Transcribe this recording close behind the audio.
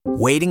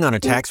Waiting on a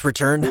tax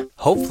return?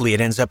 Hopefully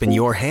it ends up in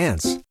your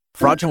hands.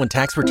 Fraudulent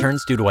tax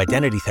returns due to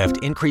identity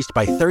theft increased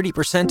by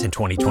 30% in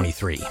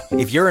 2023.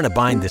 If you're in a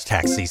bind this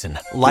tax season,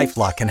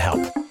 LifeLock can help.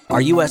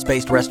 Our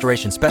U.S.-based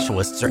restoration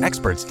specialists are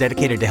experts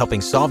dedicated to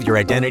helping solve your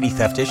identity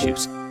theft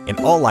issues. And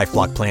all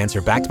LifeLock plans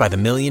are backed by the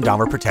 $1 Million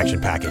Protection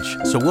Package.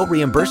 So we'll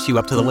reimburse you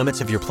up to the limits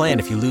of your plan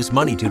if you lose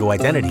money due to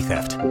identity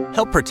theft.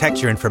 Help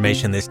protect your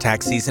information this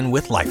tax season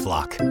with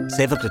LifeLock.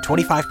 Save up to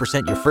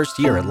 25% your first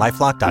year at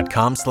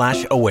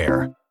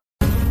LifeLock.com/aware.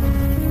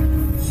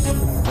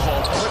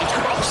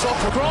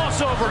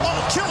 Crossover.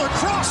 Oh, killer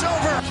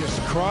crossover. Just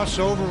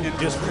crossover. It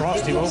just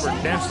crossed him over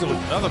nastily.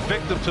 Another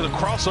victim to the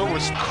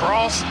crossovers.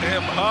 Cross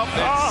him up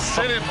and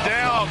sit him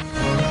down.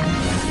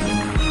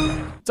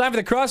 Time for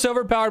the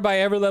crossover, powered by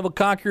Everlevel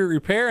Concrete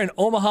Repair and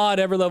Omaha at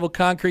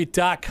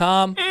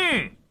everlevelconcrete.com.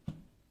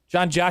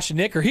 John, Josh, and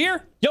Nick are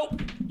here. Yo.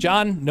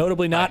 John,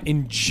 notably not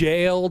in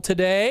jail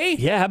today.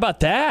 Yeah, how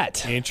about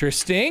that?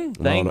 Interesting.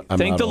 Thank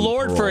the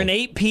Lord for an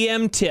 8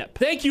 p.m. tip.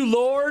 Thank you,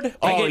 Lord.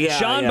 I get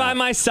John by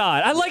my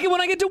side. I like it when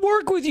I get to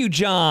work with you,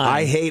 John.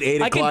 I hate 8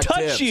 o'clock I can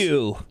touch tips.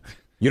 you.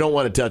 You don't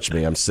want to touch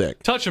me. I'm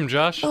sick. Touch him,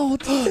 Josh. Oh,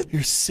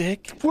 you're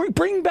sick.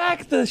 Bring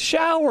back the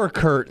shower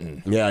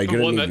curtain. Yeah, you're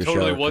going to need your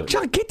shower curtain.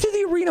 John, get to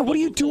the arena. What are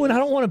you doing? I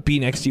don't want to be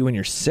next to you when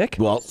you're sick.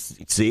 Well,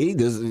 see,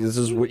 this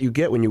is what you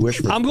get when you wish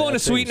for I'm going to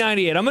Sweet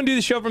 98. I'm going to do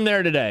the show from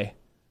there today.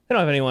 They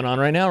don't have anyone on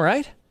right now,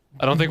 right?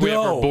 I don't think we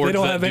have boards they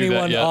don't that have do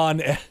anyone that yet.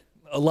 on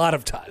a lot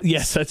of times.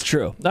 Yes, that's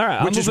true. All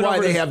right. Which is why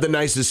they have the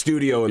nicest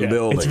studio in the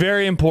building. It's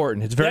very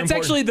important. That's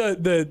actually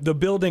the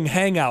building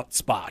hangout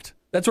spot.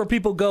 That's where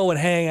people go and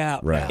hang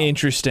out. Right. Now.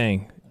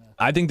 Interesting.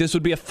 I think this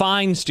would be a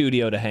fine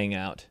studio to hang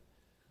out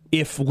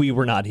if we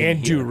were not in and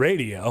here. do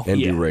radio.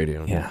 And do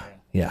radio.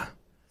 Yeah.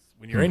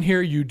 When you're in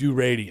here, you do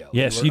radio.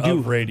 Yes, you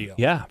do. Radio.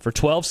 Yeah, for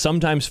 12,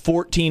 sometimes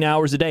 14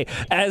 hours a day.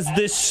 As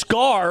this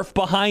scarf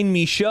behind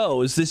me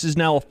shows, this is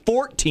now a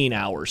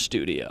 14-hour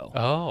studio.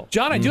 Oh.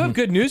 John, I do have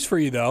good news for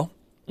you, though.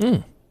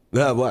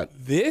 What?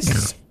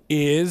 This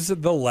is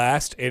the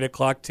last 8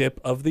 o'clock tip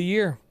of the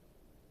year.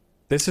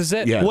 This is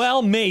it. Yes.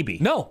 Well, maybe.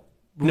 No.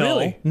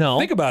 Really? No.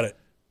 Think about it.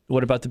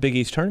 What about the Big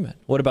East tournament?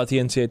 What about the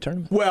NCAA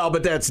tournament? Well,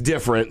 but that's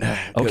different.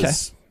 Okay.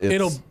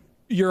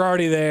 You're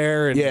already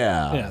there. And,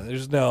 Yeah.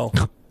 there's no.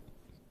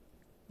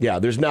 Yeah,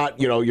 there's not,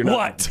 you're not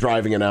What?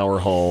 driving an hour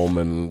home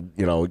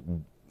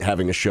and,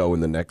 having a show in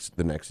the next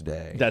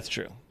day. That's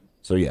true.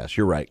 So, yes,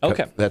 you're right.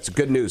 Okay. That's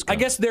good news. I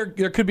guess there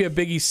could be a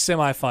Big East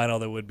semifinal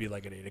that would be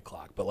like at 8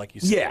 o'clock. But like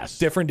you said, Yes.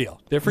 different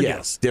deal.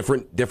 Yes,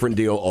 different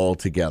deal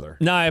altogether.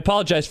 Now, I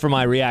apologize for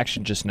my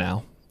reaction just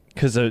now.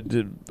 Because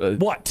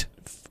What?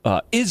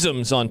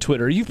 isms on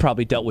Twitter. You've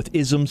probably dealt with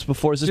isms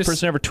before. Has this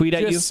person ever tweet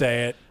at you? Just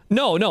say it.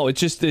 No,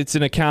 it's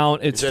an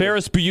account. It's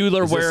Ferris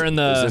Bueller wearing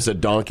the... Is this a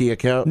donkey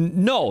account?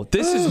 No,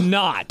 this is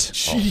not.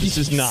 This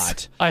is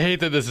not. I hate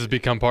that this has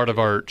become part of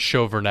our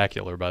show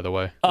vernacular, by the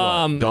way.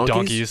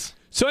 Donkeys?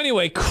 So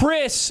anyway,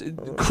 Chris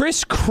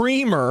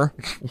Creamer...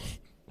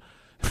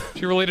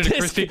 She related to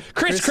Christy?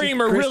 Chris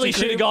Creamer really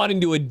should have gone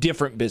into a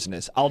different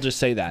business. I'll just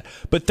say that.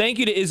 But thank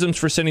you to Isms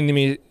for sending to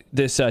me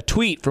this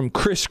tweet from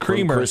Chris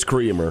Creamer. Chris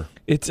Creamer.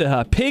 It's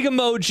a pig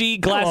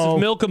emoji, glass of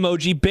milk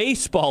emoji,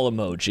 baseball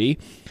emoji.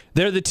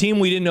 They're the team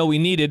we didn't know we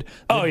needed.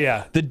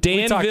 The The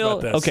We talked Danville.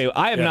 about this. Okay,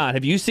 I have not.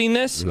 Have you seen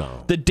this?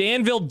 No. The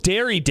Danville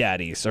Dairy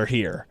Daddies are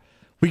here.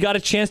 We got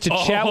a chance to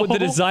chat with the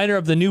designer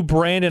of the new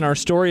brand in our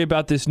story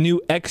about this new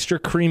extra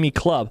creamy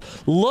club.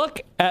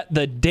 Look at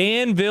the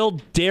Danville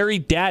Dairy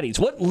Daddies.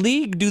 What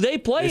league do they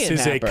play This in?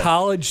 is Happer? a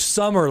college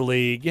summer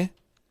league.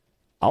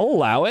 I'll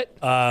allow it.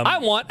 I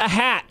want a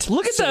hat.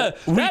 Look at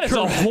that is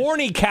a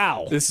horny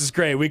cow. This is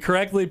great. We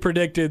correctly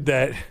predicted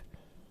that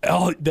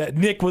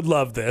Nick would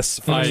love this,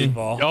 first of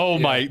all. Oh,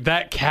 my.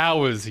 That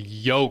cow is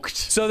yoked.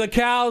 So the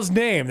cow's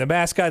name, the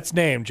mascot's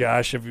name,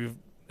 Josh, have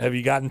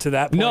you gotten to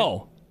that point?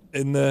 No.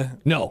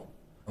 No.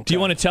 Okay. Do you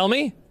want to tell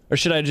me? Or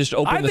should I just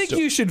open I think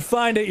you should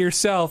find it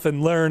yourself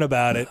and learn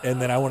about it,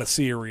 and then I want to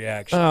see your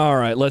reaction. All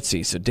right, let's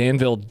see. So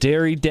Danville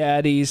Dairy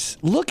Daddies.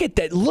 Look at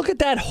that. Look at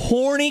that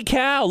horny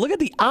cow. Look at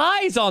the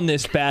eyes on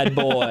this bad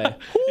boy.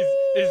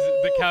 Is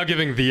the cow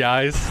giving the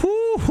eyes?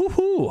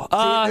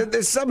 See,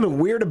 there's something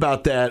weird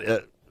about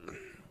that.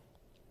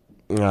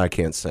 I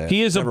can't say it.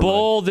 He is Never a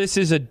bull. This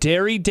is a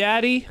dairy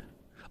daddy.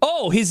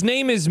 Oh, his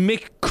name is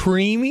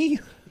McCreamy.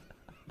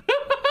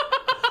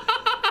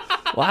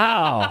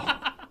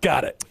 Wow.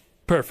 Got it.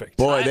 Perfect.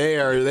 Boy, they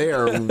are. I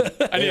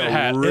need a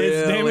hat. Really,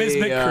 His name is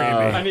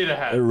McCreamy. I need a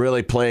hat. They're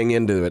really playing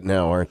into it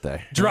now, aren't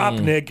they? Drop,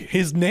 Nick.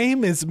 His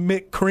name is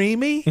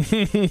McCreamy.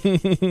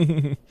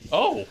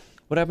 Oh.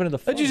 What happened to the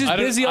phone? Did you just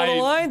busy all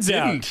the lines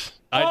out?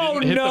 I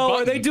didn't hit the no.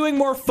 button. Are they doing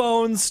more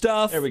phone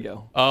stuff? There we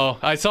go. Oh,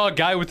 I saw a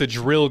guy with a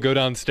drill go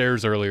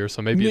downstairs earlier,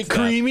 so maybe it's that.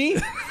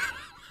 McCreamy?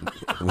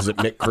 Was it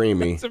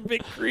McCreamy? It's a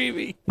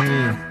McCreamy.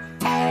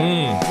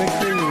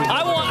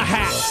 I want a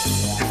hat.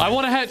 I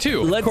want a hat,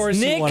 too. Of course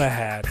Nick, you want a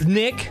hat.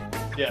 Nick,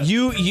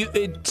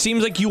 It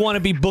seems like you want to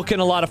be booking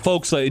a lot of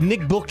folks. Like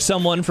Nick booked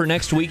someone for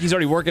next week. He's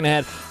already working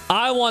ahead.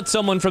 I want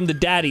someone from the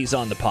Daddies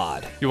on the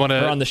pod. You want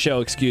to on the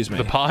show? Excuse me.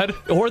 The pod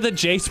or the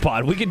Jays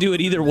pod? We can do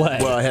it either way.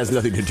 Well, it has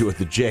nothing to do with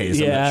the Jays.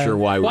 Yeah. I'm not sure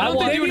why. Why don't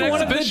they do an Maybe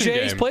one of the exhibition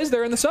Jays game? plays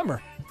there in the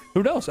summer.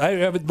 Who knows? I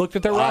haven't looked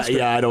at their roster.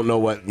 Yeah, I don't know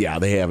what. Yeah,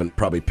 they haven't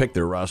probably picked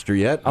their roster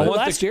yet. I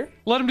last year.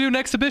 Let them do an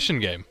exhibition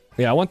game.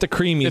 Yeah, I want the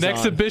creamies. An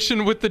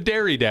exhibition with the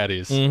Dairy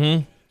Daddies.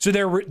 Mm-hmm. So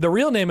the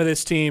real name of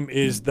this team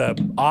is the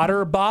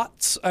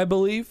Otterbots, I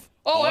believe.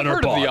 Oh, I've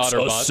heard of the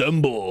Otterbots.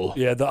 Assemble.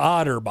 Yeah, the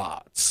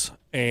Otterbots.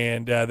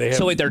 And they have.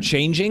 So wait, they're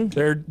changing?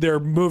 They're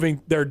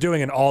moving. They're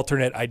doing an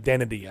alternate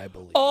identity, I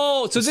believe.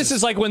 Oh, so this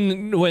is like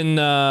when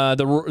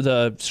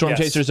the Storm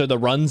Chasers are the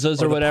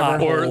Runzas or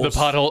whatever, or the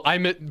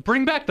pothole.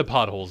 Bring back the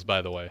potholes,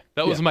 by the way.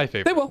 That was my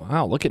favorite. They will.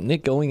 Wow, look at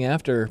Nick going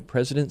after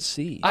President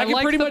C. I can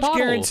like pretty the much potholes.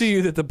 guarantee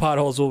you that the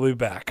potholes will be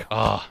back.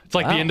 It's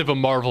like the end of a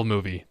Marvel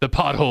movie. The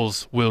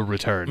potholes will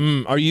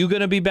return. Are you going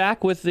to be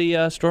back with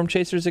the Storm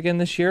Chasers again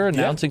this year,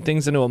 announcing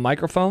things into a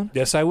microphone?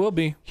 Yes, I will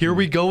be. Here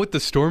we go with the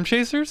Storm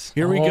Chasers.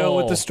 Here we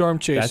go with the Storm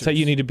Chasers. That's how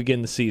you need to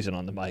begin the season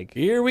on the mic.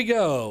 Here we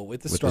go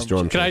with the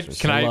Storm Chasers.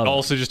 Can I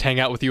also just hang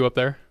out with you up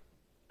there?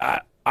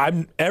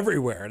 I'm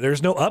everywhere.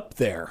 There's no up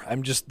there.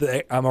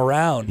 I'm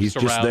around. He's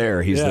just around.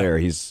 there. He's there.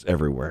 He's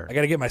everywhere. I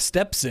got to get my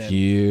steps in.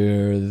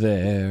 You're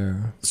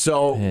there.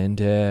 So And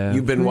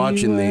you've been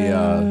watching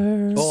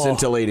the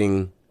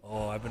scintillating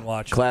I've been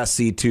watching. Class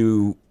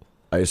C2,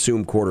 I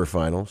assume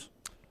quarterfinals.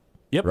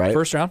 Yep, right?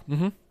 first round.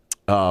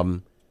 Mm-hmm.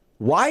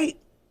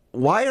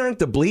 Why aren't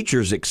the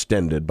bleachers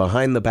extended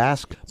behind the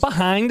basket?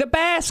 Behind the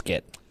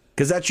basket.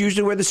 Because that's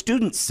usually where the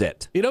students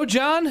sit. You know,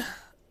 John,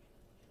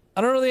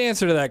 I don't know the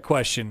answer to that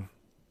question.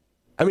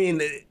 I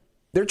mean,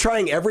 they're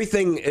trying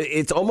everything.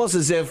 It's almost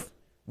as if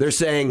they're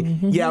saying,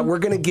 yeah, we're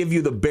going to give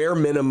you the bare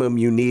minimum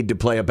you need to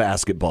play a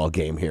basketball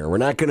game here. We're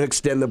not going to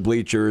extend the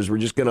bleachers. We're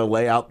just going to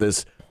lay out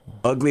this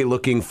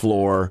ugly-looking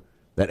floor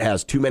that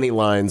has too many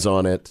lines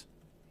on it.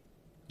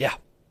 Yeah.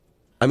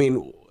 I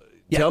mean,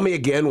 tell me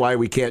again why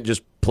we can't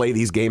just play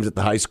these games at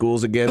the high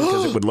schools again,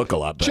 because it would look a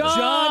lot better.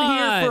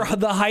 John here for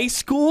the high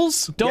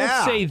schools?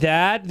 Don't say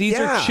that. These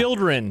are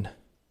children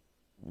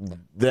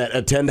that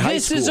attend high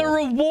school. This is a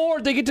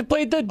reward. They get to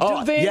play at the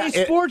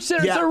Vandy Sports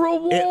Center. It's a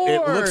reward.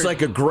 It looks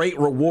like a great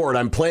reward.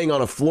 I'm playing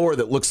on a floor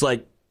that looks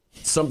like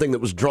something that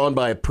was drawn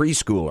by a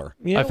preschooler.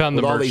 I found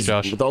the merch,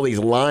 Josh. With all these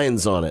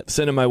lines on it.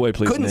 Send it my way,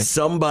 please, Couldn't Nick.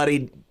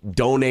 somebody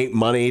donate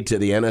money to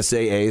the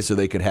NSAA so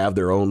they could have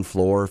their own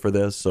floor for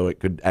this, so it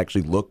could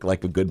actually look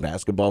like a good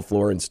basketball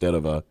floor instead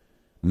of a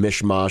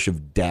mishmash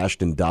of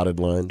dashed and dotted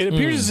lines? It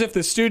appears as if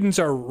the students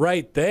are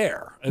right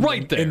there. In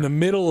the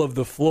middle of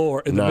the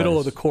floor, in the middle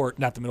of the court.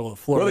 Not the middle of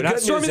the floor. Well, the They're not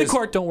good storming news the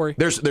court, don't worry.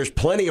 There's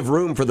plenty of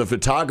room for the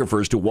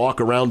photographers to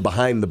walk around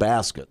behind the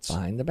baskets.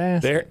 Behind the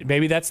basket.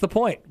 Maybe that's the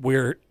point.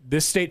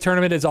 This state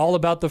tournament is all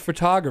about the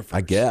photographers.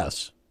 I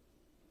guess.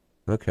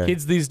 Okay.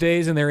 Kids these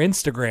days and their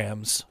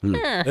Instagrams.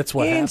 That's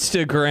what happens.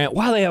 Instagram.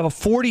 Wow, they have a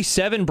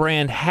 47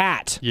 brand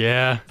hat.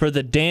 Yeah. For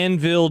the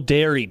Danville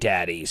Dairy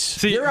Daddies.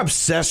 See, you're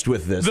obsessed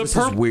with this. This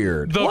is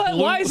weird.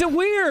 Why is it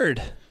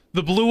weird?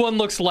 The blue one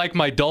looks like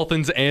my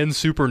Dolphins and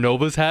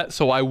Supernovas hat,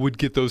 so I would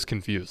get those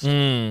confused.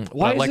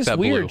 Why is this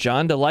weird,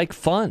 John, to like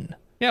fun?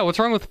 Yeah, what's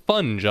wrong with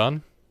fun,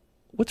 John?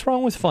 What's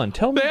wrong with fun?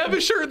 Tell me. They have a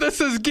shirt that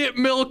says "Get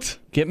milked."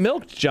 Get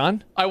milked,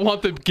 John. I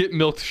want the "Get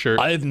milked" shirt.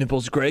 I have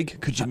nipples,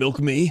 Greg. Could you milk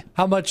me?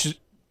 How much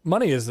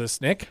money is this,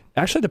 Nick?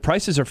 Actually, the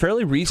prices are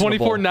fairly reasonable.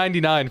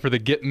 $24.99 for the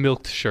 "Get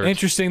milked" shirt.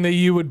 Interesting that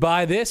you would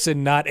buy this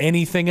and not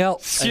anything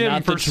else. Skim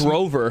and not the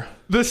Drover.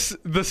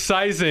 The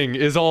sizing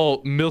is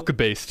all milk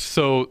based.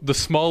 So the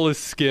small is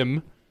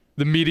skim,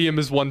 the medium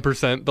is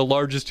 1%, the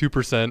large is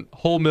 2%,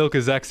 whole milk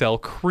is XL,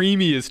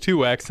 creamy is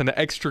 2X, and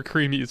extra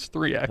creamy is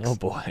 3X. Oh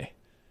boy.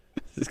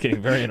 This is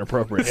getting very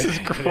inappropriate. This is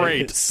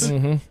great.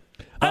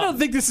 I don't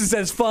think this is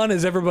as fun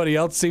as everybody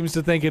else seems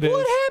to think it is.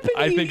 What happened?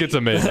 I think it's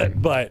amazing.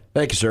 But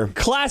thank you, sir.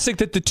 Classic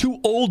that the two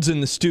olds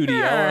in the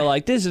studio are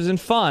like, this isn't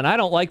fun. I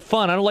don't like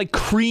fun. I don't like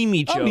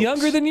creamy jokes. I'm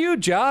younger than you,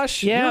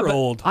 Josh. Yeah, You're but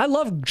old. I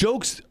love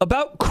jokes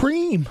about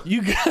cream.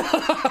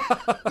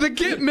 The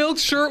 "Get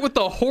milked" shirt with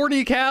the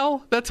horny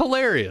cow? That's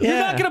hilarious. You're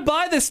not going to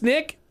buy this,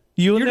 Nick.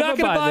 You're not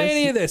going to buy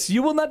any of this.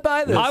 You will not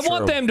buy this. I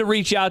want them to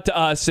reach out to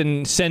us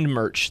and send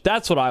merch.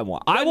 That's what I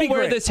want. I will wear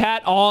great. this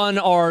hat on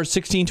our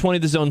 1620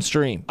 The Zone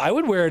stream. I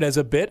would wear it as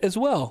a bit as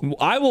well.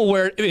 I will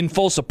wear it in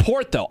full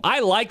support, though. I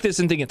like this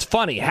and think it's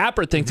funny.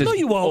 Happer thinks it's No,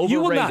 you won't.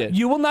 overrated.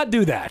 You will not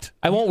do that.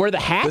 I won't wear the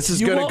hat? This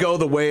is going to go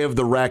the way of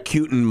the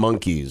Rakuten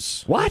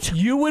monkeys. What?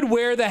 You would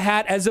wear the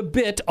hat as a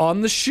bit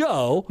on the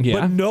show,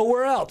 Yeah. but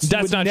nowhere else. That's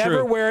you would not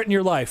never true. wear it in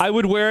your life. I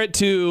would wear it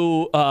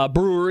to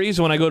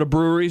breweries when I go to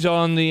breweries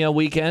on the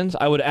weekends.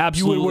 I would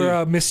absolutely. You would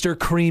wear a Mr.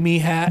 Creamy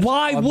hat.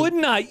 Why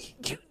wouldn't I?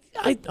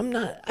 I'm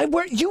not.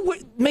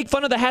 Make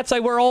fun of the hats I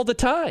wear all the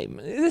time.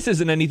 This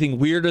isn't anything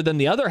weirder than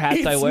the other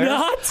hats I wear.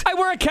 Not? I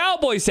wear a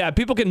Cowboys hat.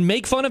 People can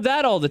make fun of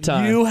that all the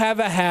time. You have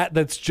a hat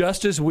that's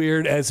just as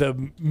weird as a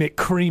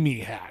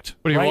McCreamy hat.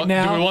 What do you right want?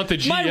 now, Do we want the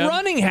GM? My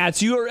running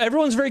hats,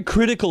 everyone's very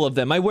critical of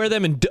them. I wear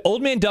them, and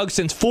Old Man Doug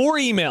sends 4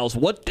 emails.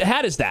 What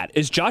hat is that?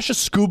 Is Josh a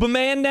scuba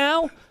man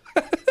now?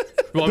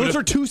 Those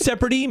are 2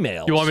 separate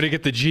emails. You want me to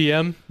get the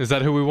GM? Is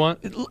that who we want?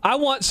 I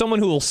want someone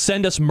who will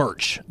send us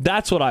merch.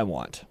 That's what I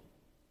want.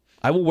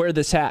 I will wear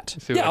this hat.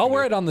 Yeah, I'll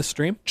wear it on the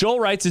stream. Joel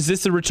writes, is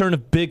this the return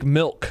of Big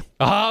Milk?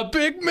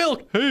 Big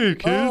Milk. Hey,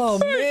 kids. Oh,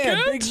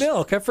 man, kids. Big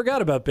Milk. I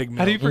forgot about Big Milk.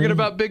 How do you forget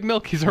about Big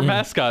Milk? He's our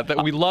mascot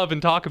that we love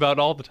and talk about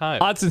all the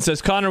time. Hodson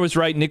says, Connor was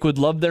right. Nick would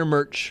love their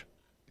merch.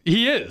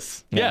 He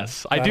is. Yeah.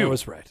 Yes, I Connor do.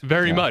 was right.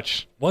 Very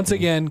much. Once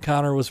again,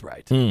 Connor was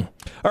right. All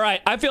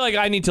right, I feel like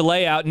I need to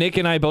lay out. Nick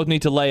and I both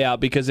need to lay out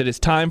because it is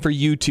time for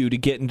you two to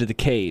get into the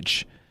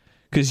cage.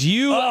 Because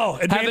you have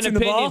an advancing opinion.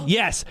 the ball?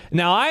 Yes.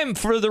 Now,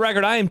 for the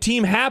record, I am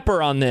Team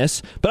Happer on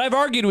this, but I've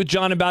argued with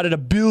John about it a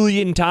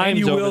billion times And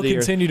you over will the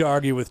years. continue to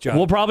argue with John.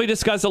 We'll probably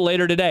discuss it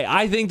later today.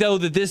 I think, though,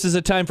 that this is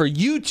a time for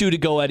you two to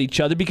go at each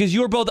other because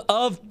you are both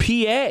of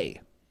PA.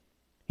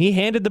 He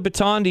handed the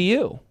baton to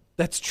you.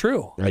 That's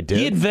true. I did.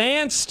 He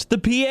advanced the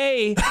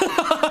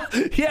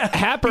PA. Yeah,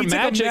 Happer he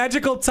magic. took a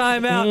magical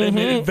timeout and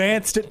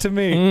advanced it to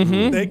me.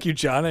 Thank you,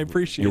 John. I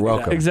appreciate it. You're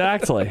welcome.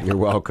 Exactly. You're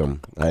welcome.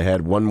 I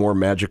had one more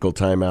magical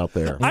time out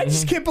there. I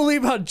just can't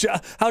believe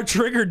how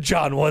triggered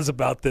John was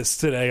about this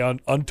today on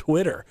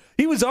Twitter.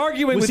 He was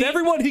arguing with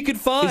everyone he could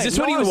find. Is this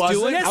what he was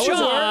doing? Yes,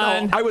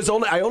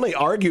 John. I only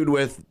argued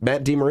with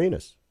Matt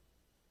DeMarinis.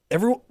 That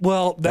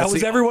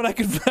was everyone I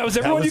could. That was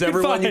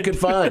everyone, You could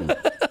find.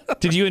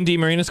 Did you and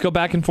DeMarinis go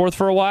back and forth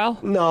for a while?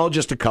 No,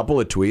 just a couple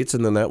of tweets,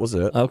 and then that was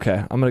it. Okay,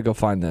 I'm going to go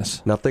find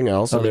this. Nothing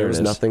else. Oh, there There it was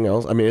is. nothing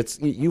else. I mean,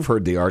 you've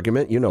heard the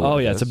argument. You know. Oh,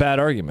 what yeah, it it's a is. bad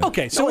argument.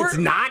 Okay, so No, it's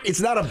not.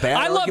 It's not a bad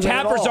I loved argument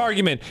at Happer's all.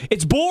 argument.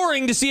 It's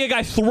boring to see a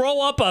guy throw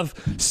up a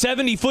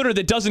 70-footer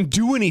that doesn't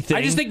do anything.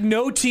 I just think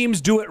no teams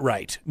do it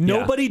right.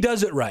 Nobody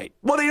does it right.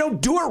 Well, they don't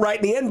do it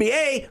right in the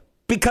NBA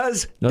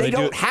because they they do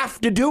don't it-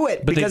 have to do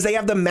it but because they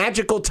have the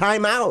magical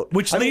timeout,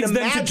 Which leads them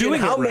to imagine doing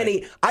it how right.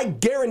 many. I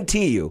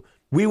guarantee you,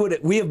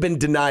 we have been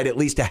denied at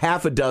least a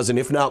half a dozen,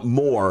 if not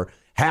more,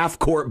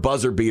 half-court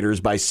buzzer beaters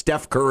by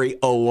Steph Curry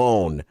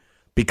alone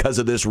because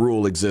of this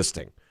rule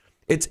existing.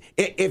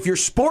 If your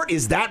sport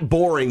is that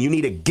boring, you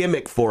need a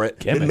gimmick for it.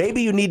 Then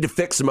maybe you need to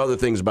fix some other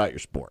things about your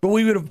sport. But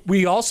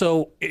we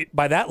also,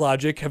 by that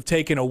logic, have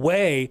taken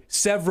away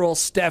several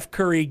Steph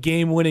Curry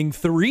game-winning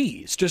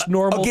threes, just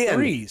normal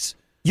threes.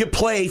 You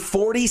play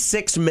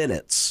 46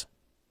 minutes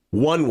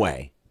one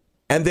way,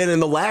 and then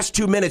in the last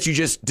 2 minutes, you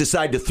just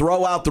decide to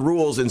throw out the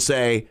rules and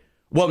say,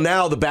 well,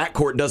 now the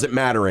backcourt doesn't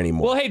matter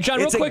anymore. Well, hey, John,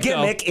 real it's quick, a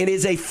gimmick. It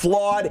is a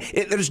flawed.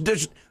 It's a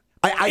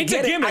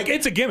gimmick.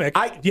 It's a gimmick.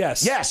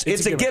 Yes,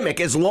 it's a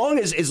gimmick. As long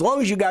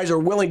as you guys are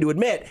willing to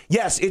admit,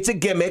 yes, it's a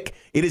gimmick.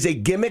 It is a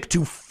gimmick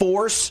to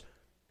force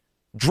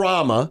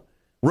drama.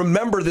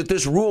 Remember that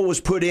this rule was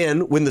put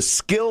in when the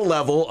skill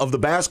level of the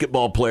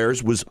basketball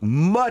players was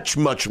much,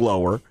 much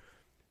lower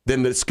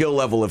than the skill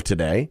level of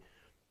today.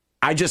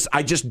 I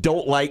just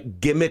don't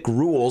like gimmick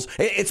rules.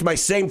 It's my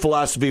same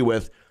philosophy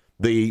with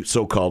the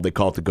so-called, they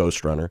call it the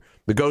ghost runner.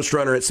 The ghost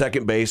runner at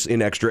second base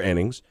in extra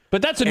innings.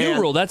 But that's a new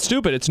rule. That's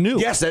stupid. It's new.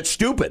 Yes, that's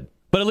stupid.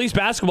 But at least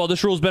basketball,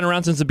 this rule's been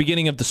around since the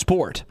beginning of the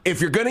sport. If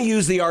you're going to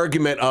use the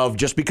argument of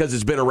just because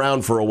it's been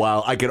around for a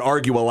while, I could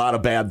argue a lot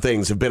of bad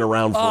things have been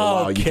around for a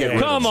while. You get rid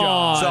of Come them.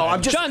 on. So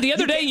I'm just, John, the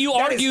other day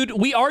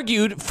we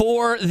argued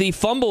for the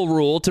fumble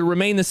rule to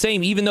remain the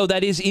same, even though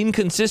that is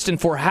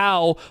inconsistent for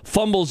how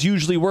fumbles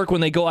usually work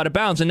when they go out of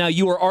bounds. And now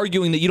you are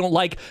arguing that you don't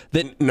like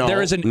that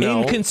there is an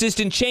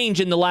inconsistent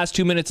change in the last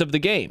 2 minutes of the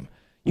game.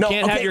 You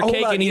can't have your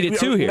cake and eat it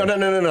too here.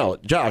 No.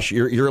 Josh,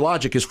 your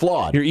logic is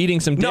flawed. You're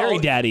eating some dairy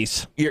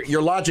daddies.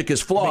 Your logic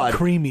is flawed.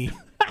 Creamy.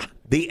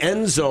 The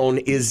end zone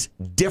is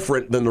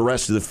different than the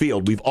rest of the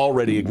field. We've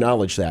already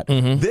acknowledged that.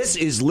 This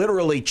is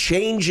literally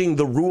changing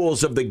the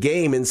rules of the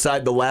game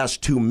inside the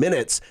last 2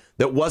 minutes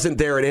that wasn't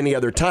there at any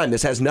other time.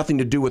 This has nothing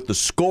to do with the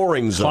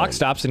scoring zone. Clock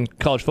stops in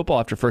college football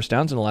after first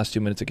downs in the last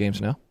 2 minutes of games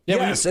now.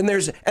 Yes, and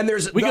there's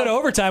we go to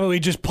overtime and we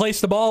just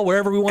place the ball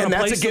wherever we want to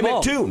place the ball. And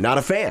that's a gimmick too. Not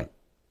a fan.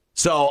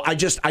 So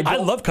I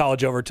love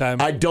college overtime.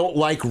 I don't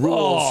like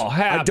rules.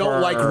 I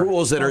don't like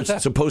rules that are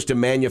supposed to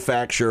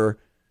manufacture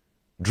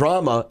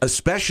drama,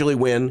 especially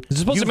when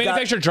it's supposed to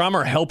manufacture drama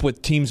or help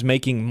with teams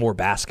making more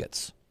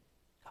baskets.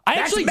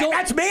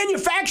 That's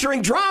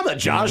manufacturing drama,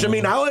 Josh. I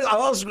mean, how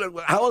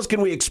else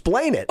can we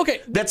explain it? Okay,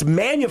 that's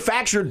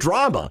manufactured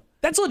drama.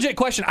 That's a legit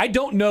question. I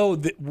don't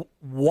know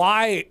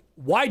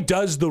why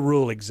does the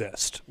rule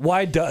exist?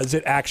 Why does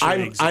it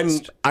actually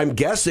exist? I'm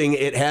guessing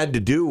it had to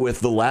do with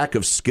the lack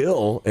of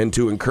skill and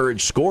to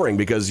encourage scoring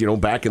because,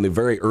 back in the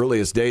very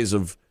earliest days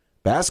of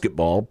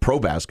basketball, pro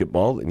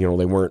basketball,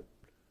 they weren't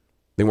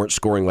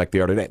scoring like they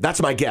are today.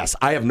 That's my guess.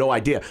 I have no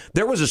idea.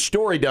 There was a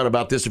story done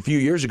about this a few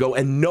years ago,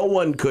 and no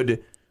one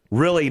could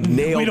really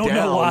nail We don't know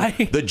down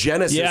why. the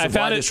genesis of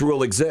why this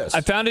rule exists.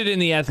 I found it in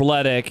The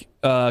Athletic.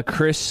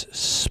 Chris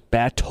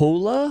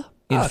Spatola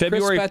in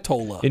February Chris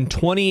Spatola. in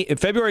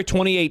February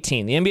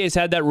 2018. The NBA's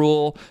had that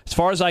rule, as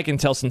far as I can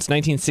tell, since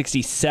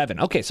 1967.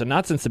 Okay, so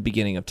not since the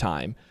beginning of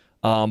time.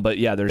 But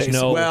yeah, there's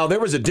no. Well, there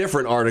was a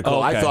different article.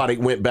 Okay. I thought it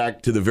went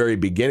back to the very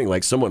beginning.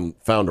 Like someone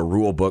found a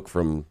rule book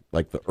from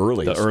like the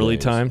early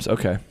times.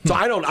 Okay. So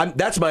I don't.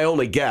 That's my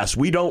only guess.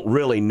 We don't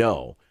really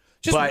know.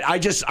 But I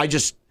just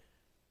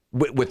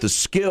with the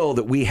skill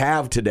that we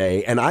have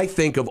today, and I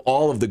think of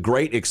all of the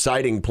great,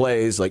 exciting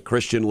plays like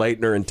Christian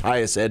Laettner and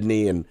Tyus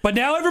Edney, But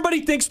now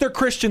everybody thinks they're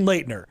Christian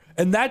Laettner,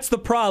 and that's the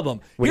problem.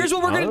 Here's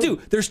what we're going to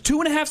do. There's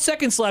 2.5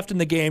 seconds left in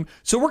the game,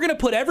 so we're going to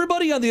put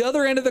everybody on the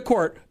other end of the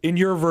court in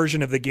your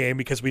version of the game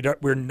because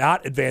we're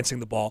not advancing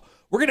the ball.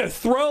 We're going to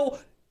throw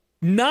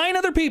 9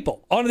 other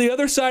people on the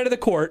other side of the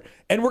court,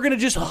 and we're going to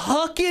just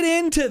huck it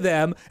into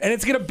them, and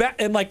it's going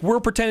to and like we're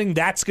pretending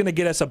that's going to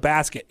get us a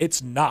basket.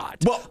 It's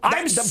not. Well,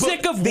 I'm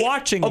sick of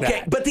watching that.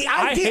 Okay, but the idea.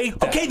 I hate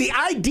that. Okay, the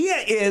idea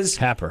is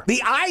Happer.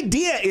 The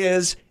idea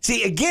is.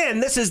 See,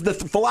 again, this is the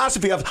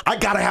philosophy of I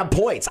got to have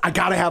points. I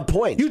got to have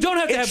points. You don't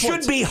have to have points.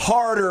 It should be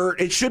harder.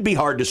 It should be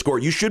hard to score.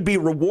 You should be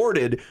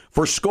rewarded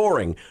for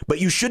scoring, but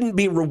you shouldn't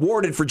be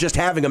rewarded for just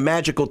having a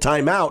magical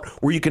timeout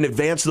where you can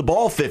advance the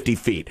ball 50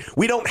 feet.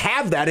 We don't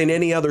have that in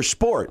any other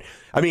sport.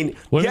 I mean,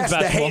 Women's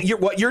yes,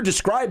 what you're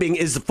describing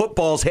is the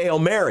football's Hail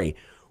Mary.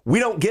 We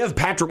don't give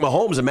Patrick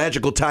Mahomes a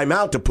magical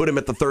timeout to put him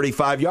at the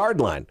 35-yard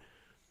line.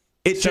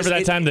 Except for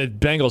that time the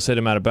Bengals hit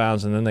him out of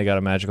bounds, and then they got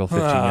a magical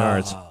 15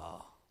 yards.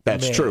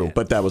 That's true,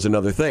 but that was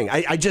another thing.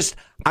 I just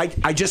think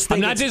I'm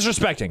not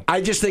disrespecting.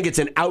 I just think it's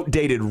an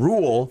outdated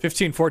rule.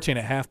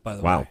 15-14.5, by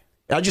the way. Wow.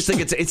 I just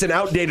think it's an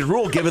outdated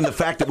rule given the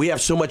fact that we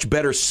have so much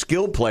better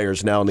skill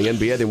players now in the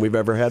NBA than we've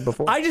ever had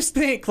before. I just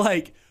think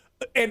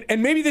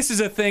and maybe this is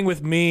a thing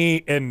with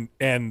me and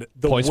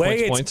the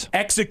way it's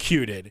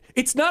executed.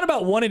 It's not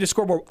about wanting to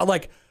score more.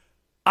 Like,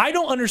 I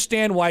don't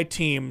understand why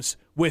teams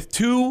with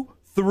 2,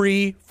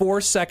 3,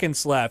 4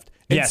 seconds left,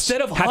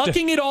 instead of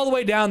hucking it all the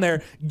way down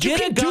there,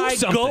 get a guy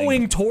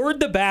going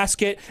toward the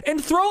basket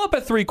and throw up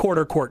a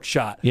 3/4 court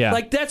shot. Yeah.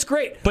 Like, that's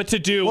great. But to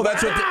do, well,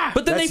 that's what.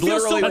 But then they feel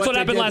so. That's what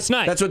happened last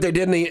night. That's what they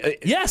did in the.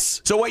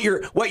 Yes. So what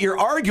you're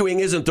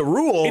arguing isn't the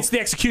rule. It's the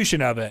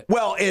execution of it.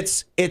 Well,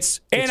 it's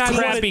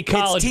crappy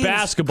college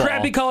basketball.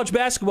 Crappy college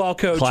basketball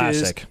coaches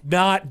Classic.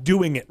 not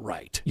doing it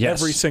right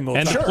every single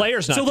time. And the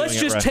players not so doing let's it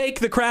just right.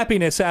 take the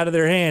crappiness out of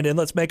their hand and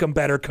let's make them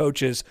better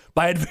coaches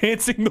by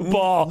advancing the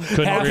ball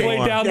Couldn't agree halfway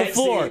more. down the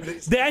floor.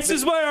 This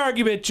is my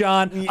argument,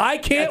 John. I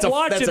can't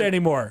watch it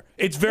anymore.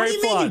 It's very What do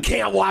you flawed. mean you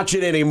can't watch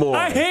it anymore?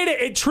 I hate it.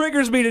 It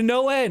triggers me to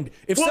no end.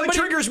 It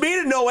triggers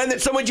me to no end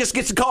that someone just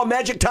gets to call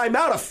magic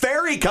timeout. A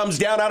fairy comes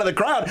down out of the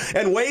crowd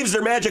and waves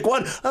their magic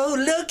wand. Oh,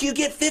 look, you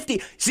get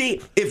 50.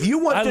 See, if you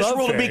want this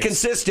rule to be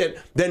consistent,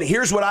 then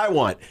here's what I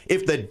want.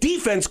 If the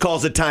defense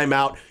calls a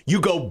timeout,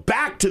 you go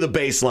back to the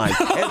baseline.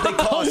 And if they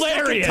call a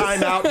second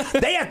timeout,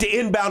 they have to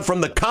inbound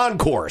from the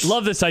concourse.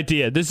 Love this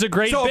idea. This is a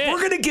great So bit. if we're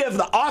going to give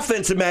the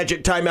offense a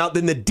magic timeout,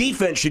 then the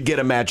defense should get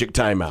a magic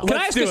timeout. Can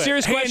I ask a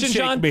serious question,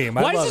 John?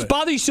 Why does this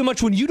bother you so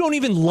much when you don't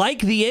even like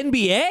the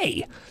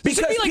NBA? This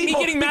would be like me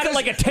getting mad at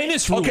like a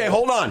tennis rule. Okay,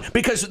 hold on.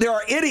 Because there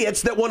are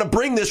idiots that want to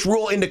bring this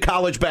rule into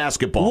college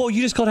basketball. Well,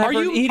 you just called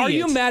Happer an idiot. Are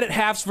you mad at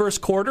halves versus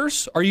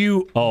quarters? Are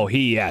you? Oh,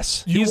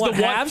 yes. You He's want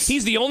the one. halves?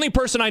 He's the only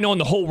person I know in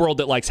the whole world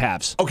that likes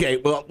halves.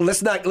 Okay, well,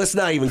 let's not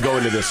even go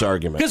into this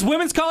argument. Because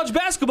women's college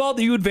basketball,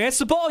 you advance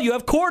the ball, you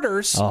have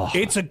quarters.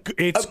 It's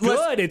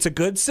good. It's a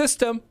good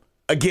system.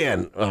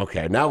 Again,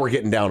 okay, now we're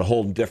getting down a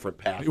whole different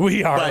path.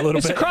 We are a little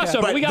It's bit. a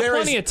crossover. But We got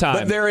plenty of time.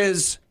 But there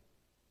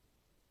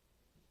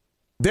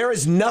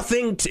is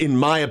nothing, in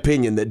my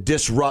opinion, that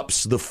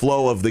disrupts the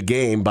flow of the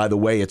game by the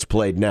way it's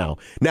played now.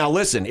 Now,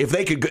 listen, if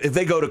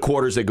they go to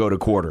quarters, they go to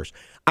quarters.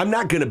 I'm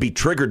not going to be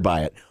triggered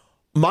by it.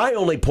 My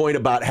only point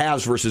about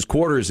halves versus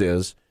quarters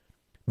is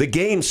the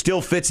game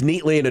still fits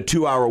neatly in a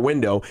 2-hour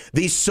window.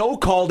 These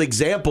so-called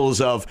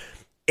examples of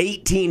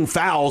 18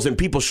 fouls and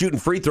people shooting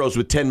free throws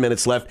with 10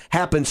 minutes left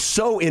happen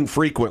so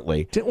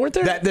infrequently. Weren't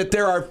there? That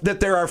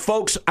there are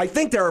folks. I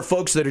think there are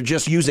folks that are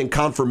just using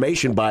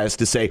confirmation bias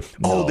to say,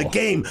 "Oh, the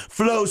game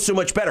flows so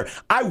much better."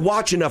 I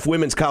watch enough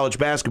women's college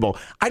basketball.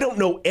 I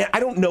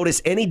don't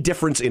notice any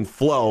difference in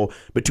flow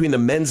between the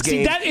men's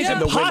game. See, that is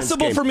and the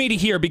impossible women's game. for me to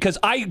hear because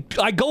I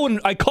go and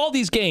I call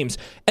these games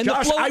and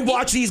Josh, the flow. I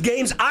watch these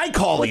games. I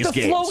call but these the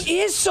games. flow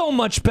is so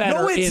much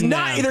better. No, it's in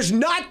not. them. There's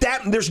not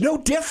that. There's no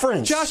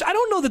difference. Josh, I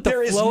don't know that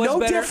there is flow no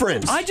better.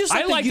 difference.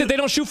 I like that they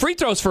don't shoot free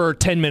throws for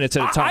 10 minutes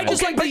at a time. I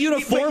just like the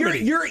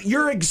uniformity.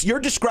 But you're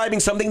describing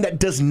something that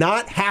does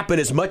not happen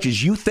as much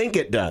as you think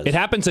it does. It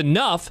happens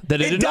enough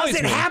that it annoys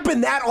doesn't me.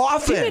 happen that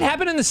often. Didn't it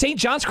happen in the St.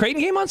 John's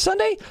Creighton game on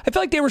Sunday? I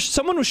feel like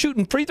someone was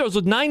shooting free throws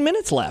with 9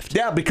 minutes left.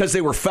 Yeah, because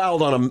they were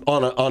fouled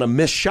on a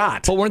missed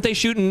shot. But weren't they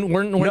shooting?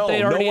 Weren't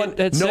they already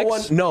at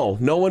six? No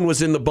one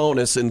was in the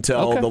bonus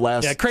until the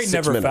last. Yeah, Creighton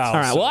 6 never minutes. fouled.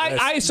 All right. Well,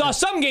 I saw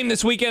some game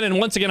this weekend, and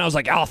once again I was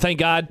like, oh, thank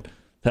God.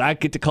 that I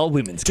get to call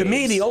women's To games.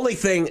 me, the only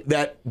thing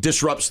that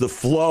disrupts the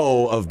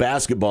flow of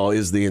basketball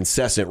is the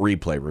incessant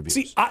replay reviews.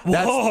 See,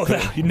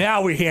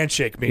 now we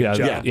handshake me, Yeah,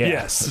 John. yeah.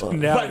 Yes.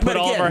 Now But Put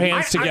all of again, our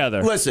hands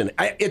together. Listen,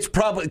 it's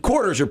probably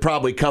quarters are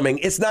probably coming.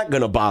 It's not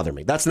going to bother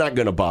me. That's not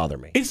going to bother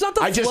me. It's not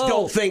the I just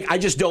flow.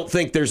 don't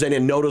think there's any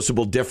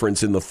noticeable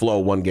difference in the flow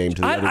one game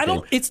to the other. I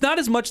don't. It's not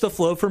as much the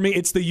flow for me.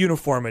 It's the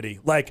uniformity.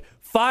 Like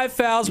 5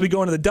 fouls, we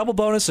go into the double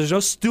bonus. There's no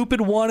stupid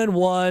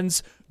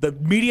 1-and-1s. The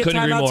media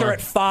Couldn't agree timeouts more. are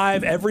at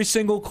 5 every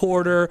single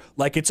quarter.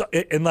 Like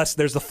unless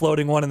there's the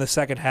floating one in the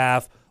second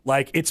half.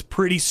 Like it's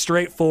pretty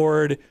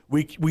straightforward.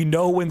 We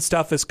know when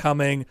stuff is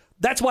coming.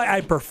 That's why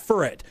I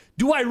prefer it.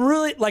 Do I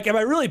really am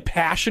I really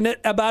passionate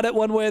about it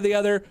one way or the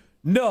other?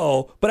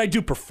 No, but I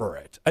do prefer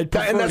it. I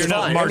prefer And that's You're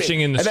not fine.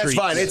 marching in the and streets.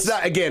 That's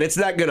fine.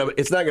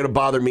 It's not gonna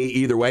bother me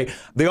either way.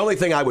 The only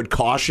thing I would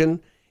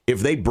caution, if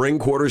they bring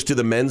quarters to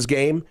the men's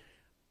game,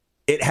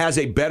 it has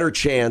a better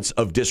chance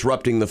of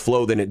disrupting the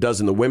flow than it does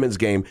in the women's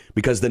game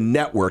because the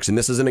networks, and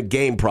this isn't a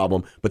game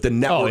problem, but the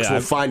networks will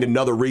find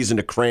another reason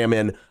to cram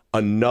in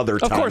another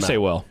timeout. Of course they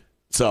will.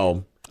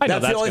 So I know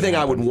that's the that's only gonna thing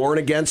I would happen. warn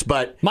against.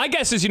 But My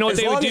guess is, you know what As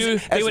they would long do?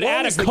 as- They as would long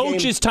add a as the game-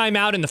 coach's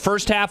timeout in the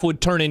first half would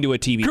turn into a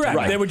TV Correct.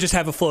 timeout. They would just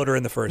have a floater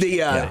in the first.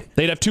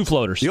 They'd have 2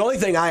 floaters. The only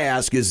thing I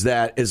ask is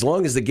that as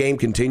long as the game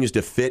continues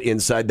to fit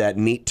inside that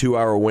neat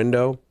 2-hour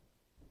window,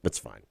 that's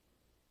fine.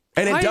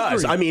 And it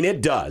does. agree. I mean,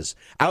 it does.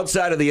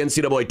 Outside of the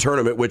NCAA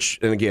tournament, which,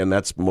 and again,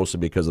 that's mostly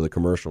because of the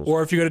commercials.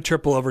 Or if you go to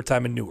triple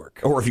overtime in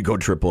Newark. Or if you go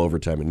triple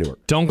overtime in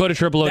Newark. Don't go to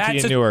Triple OT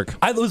in Newark.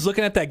 I was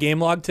looking at that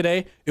game log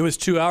today. It was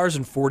 2 hours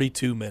and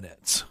 42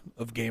 minutes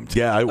of game time.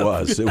 Yeah, it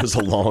was. It was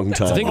a long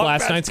time. I think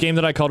last night's game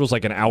that I called was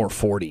like an hour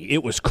 40.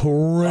 It was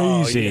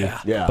crazy.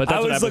 Yeah. But that's I what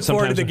always happens look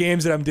forward to sometimes. the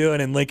games that I'm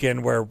doing in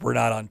Lincoln where we're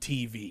not on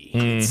TV.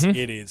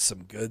 It is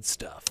some good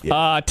stuff.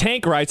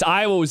 Tank writes,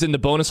 Iowa was in the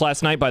bonus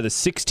last night by the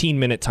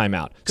 16-minute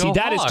timeout. Go See,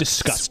 that is Hawks.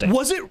 disgusting.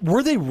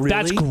 Were they really?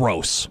 That's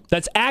gross.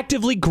 That's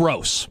actively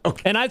gross.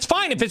 Okay. And it's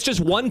fine if it's just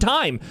one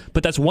time,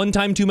 but that's one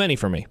time too many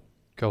for me.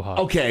 Go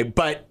Hawks. Okay,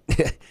 but...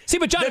 See,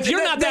 but John, if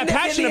you're not that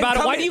passionate about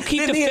it, why do you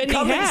keep defending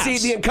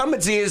halves? The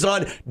incumbency is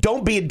on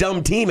don't be a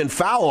dumb team and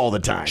foul all the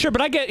time. Sure,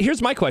 but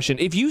here's my question.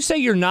 If you say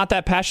you're not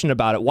that passionate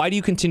about it, why do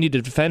you continue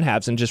to defend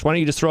halves and why don't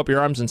you just throw up your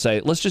arms and say,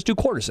 let's just do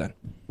quarters then?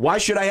 Why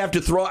should I have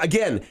to throw...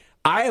 Again,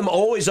 I am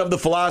always of the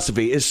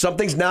philosophy, if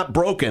something's not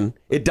broken,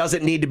 it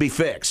doesn't need to be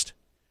fixed.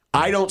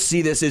 I don't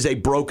see this as a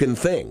broken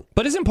thing.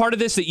 But isn't part of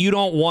this that you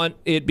don't want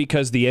it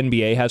because the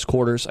NBA has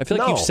quarters? I feel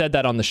like No. you've said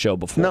that on the show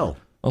before. No.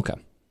 Okay.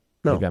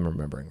 No. Maybe I'm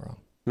remembering wrong.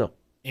 No.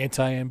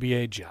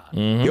 Anti-NBA John.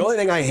 The only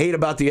thing I hate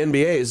about the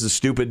NBA is the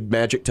stupid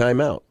magic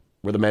timeout,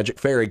 where the magic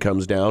fairy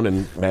comes down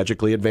and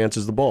magically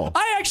advances the ball.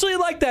 I actually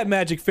like that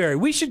Magic Fairy.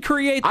 We should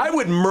create. I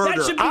would murder.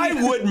 That should be- I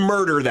would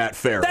murder that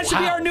fairy. That should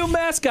be our new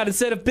mascot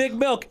instead of Big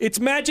Milk. It's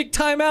Magic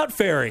Timeout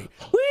Fairy.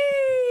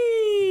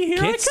 Whee!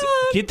 Here I come.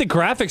 Get the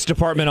graphics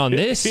department on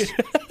this.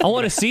 I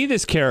want to see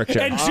this character.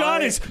 And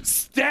John is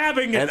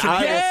stabbing it And to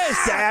I death. will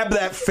stab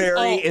that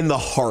fairy in the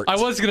heart. I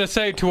was going to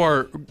say to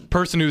our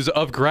person who's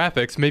of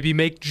graphics, maybe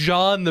make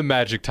John the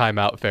magic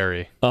timeout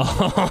fairy. So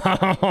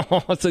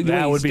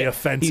That would be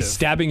offensive. He's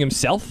stabbing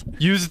himself?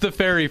 Use the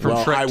fairy from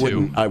well, Shrek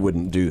 2. I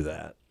wouldn't do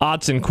that.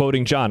 Odson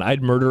quoting John,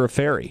 I'd murder a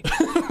fairy.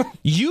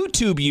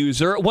 YouTube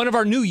user, one of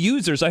our new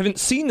users, I haven't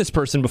seen this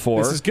person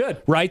before. This is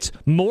good. Writes,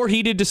 more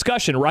heated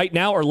discussion right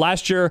now or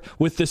last year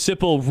with the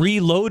Sipple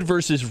reload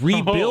versus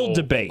rebuild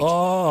debate.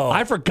 Oh.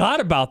 I forgot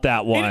about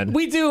that one. And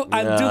we do.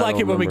 I do like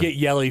it when we remember. get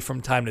yelly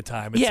from time to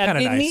time. It's kind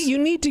of nice. You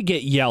need to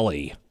get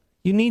yelly.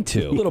 You need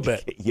to. A little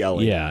bit.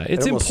 Yelling. Yeah,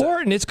 it's It almost-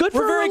 important. It's good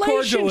for We're very a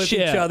cordial relationship.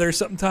 with each other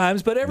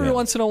sometimes, but every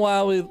once in a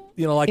while we,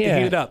 like to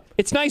heat it up.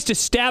 It's nice to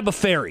stab a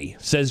fairy,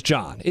 says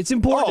John. It's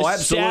important Oh, to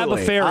stab a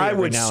absolutely. fairy. I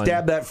every would now and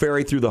stab that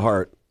fairy through the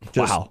heart.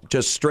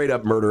 Just straight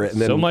up murder it, and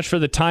then So much for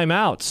the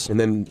timeouts. and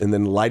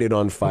then light it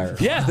on fire.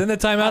 Yeah, then the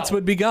timeouts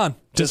would be gone.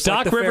 Does Just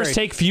like Doc the Rivers fairy.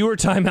 take fewer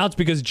timeouts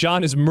because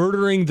John is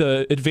murdering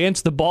the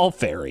advance the ball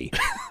fairy?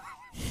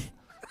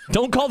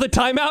 Don't call the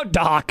timeout,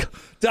 Doc.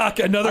 Doc,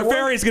 another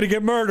fairy's going to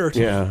get murdered.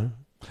 Yeah.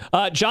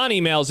 John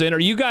emails in, are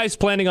you guys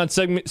planning on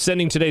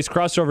sending today's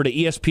crossover to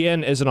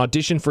ESPN as an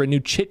audition for a new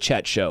Chit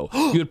Chat show?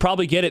 You would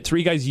probably get it.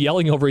 3 guys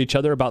yelling over each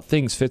other about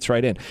things fits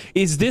right in.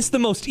 Is this the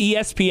most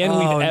ESPN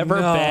we've ever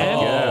no. been?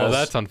 Oh,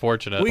 that's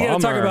unfortunate. We got to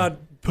talk Bummer. about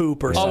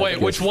poop or Oh, something.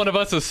 wait, which one of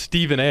us is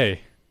Stephen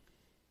A?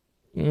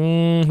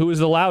 Who is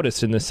the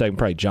loudest in this segment?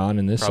 Probably John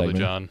in this Probably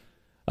segment.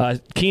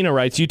 John. Keena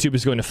writes, YouTube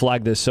is going to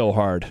flag this so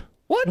hard.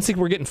 What? I don't think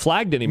we're getting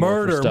flagged anymore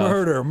for Murder,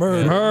 stuff.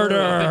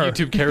 murder. I don't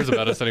think YouTube cares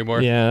about us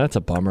anymore. Yeah, that's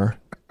a bummer.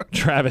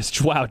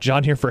 Travis, wow,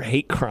 John here for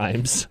hate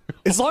crimes.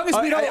 As long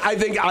as we don't. I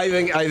think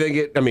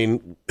it. I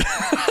mean,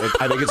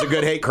 I think it's a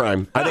good hate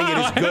crime. I think it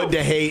is good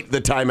to hate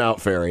the timeout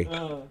fairy.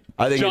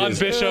 I think John it is.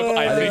 Bishop,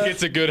 I think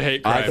it's a good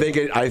hate crime.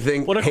 I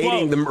think What a hating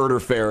quote. the murder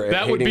fairy.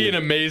 That would be an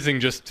amazing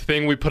just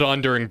thing we put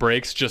on during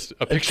breaks. Just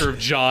a picture of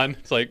John.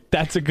 It's like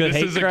That's a good this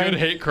hate is crime. a good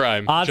hate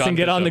crime. Odson, John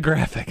get on the Bishop.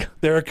 graphic.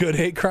 There are good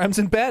hate crimes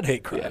and bad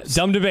hate crimes.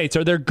 Dumb debates.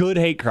 Are there good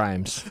hate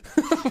crimes?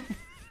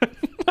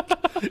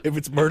 If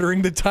it's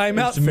murdering the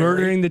timeout, It's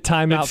murdering the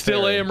timeout. It's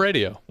still fairy. AM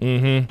radio.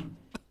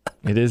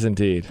 It is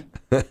indeed.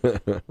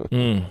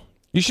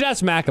 You should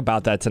ask Mac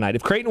about that tonight.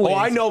 If Creighton wins,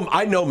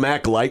 I know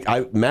Mac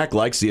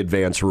likes the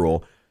advance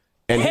rule.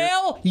 And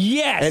hell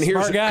yes. And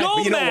here's Go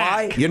you know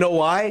Mac. why? You know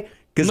why?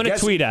 I'm going to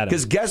tweet at him.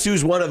 Because guess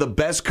who's one of the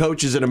best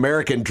coaches in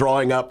America in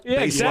drawing up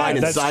baseline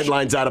and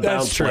sidelines out of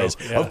bounds plays?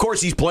 Yeah. Of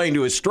course, he's playing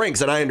to his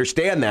strengths, and I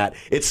understand that.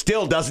 It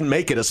still doesn't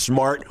make it a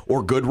smart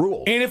or good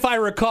rule. And if I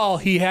recall,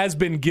 he has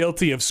been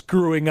guilty of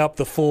screwing up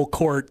the full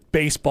court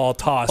baseball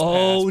toss. Oh,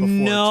 pass before,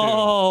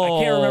 no.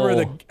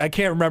 too. I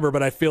can't remember,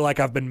 but I feel like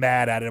I've been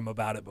mad at him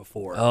about it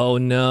before. Oh,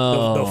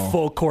 no. The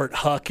full court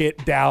huck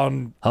it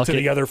down Huck to it,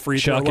 the other free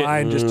throw chuck it.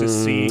 line just to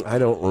see. I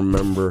don't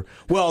remember.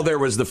 Well, there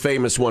was the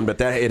famous one, but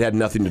it had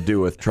nothing to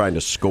do with trying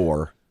to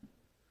score.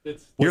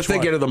 You're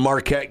thinking of the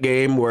Marquette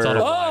game where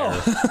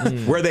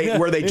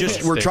they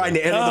just were trying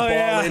to enter the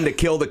ball in to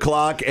kill the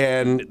clock,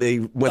 and they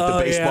went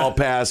the baseball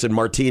pass, and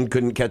Martine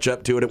couldn't catch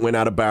up to it. It went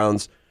out of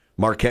bounds.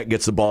 Marquette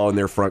gets the ball in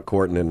their front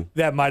court, and then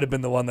That might have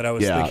been the one that I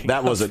was thinking.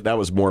 that was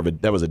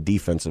a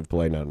defensive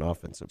play, not an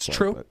offensive play.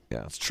 True. But,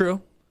 yeah, It's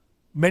true.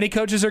 Many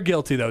coaches are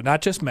guilty, though,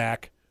 not just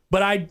Mac.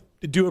 But I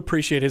do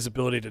appreciate his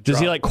ability to Does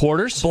he draw like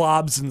quarters?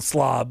 blobs and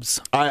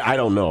slobs. I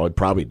don't know. It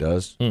probably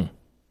does.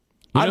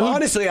 I'm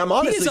honestly He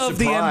is of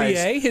surprised.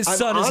 the NBA. His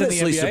son is in the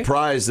I'm honestly NBA.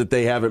 surprised that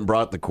they haven't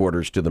brought the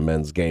quarters to the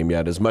men's game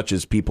yet, as much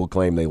as people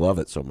claim they love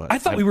it so much. I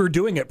thought we were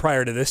doing it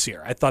prior to this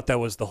year. I thought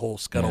that was the whole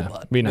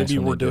scuttlebutt. Be nice Maybe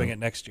when we're they doing do. it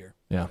next year.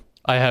 Yeah.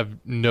 I have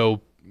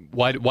no.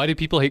 Why do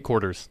people hate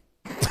quarters?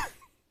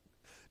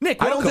 Nick,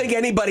 I don't welcome. think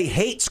anybody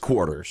hates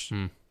quarters.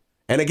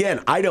 And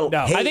again, I don't.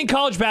 No. hate, I think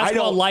college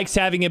basketball likes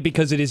having it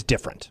because it is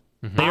different.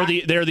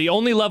 They're the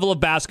only level of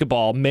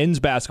basketball, men's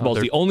basketball,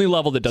 is the only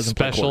level that doesn't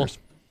play Special. quarters.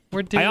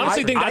 I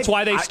honestly think that's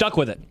why they stuck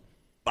with it.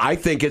 I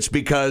think it's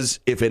because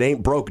if it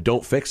ain't broke,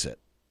 don't fix it.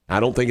 I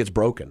don't think it's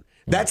broken.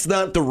 That's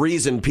not the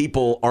reason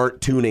people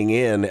aren't tuning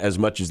in as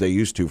much as they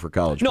used to for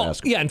college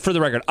basketball. Yeah, and for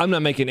the record, I'm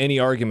not making any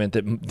argument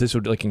that this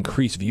would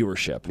increase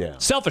viewership. Yeah.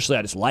 Selfishly,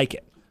 I just like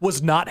it.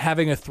 Was not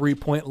having a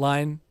 3-point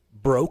line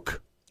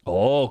broke?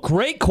 Oh,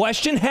 great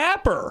question,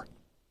 Happer.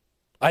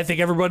 I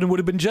think everybody would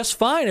have been just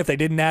fine if they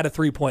didn't add a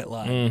 3-point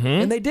line.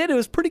 And they did. It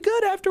was pretty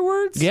good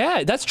afterwards.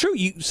 Yeah, that's true.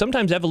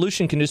 Sometimes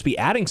evolution can just be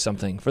adding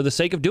something for the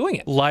sake of doing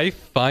it. Life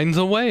finds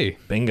a way.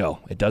 Bingo.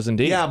 It does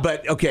indeed. Yeah,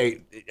 but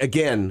okay,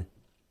 again,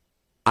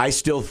 I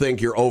still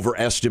think you're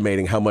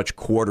overestimating how much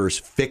quarters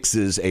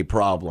fixes a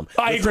problem.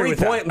 I agree with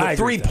that. The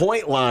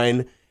 3-point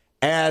line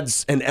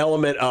adds an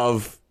element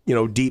of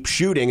deep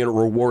shooting, and it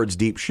rewards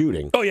deep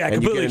shooting. Oh, yeah, it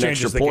and you completely get an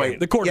changes extra the point. game.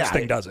 The quarters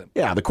thing doesn't.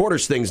 Yeah, the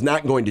quarters thing's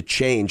not going to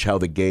change how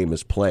the game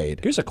is played.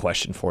 Here's a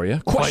question for you.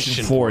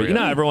 Question for you. You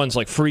know, everyone's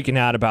freaking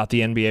out about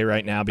the NBA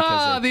right now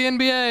because the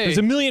NBA. there's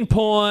a million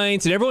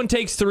points and everyone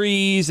takes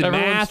threes and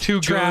Everyone's math too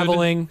good.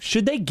 traveling.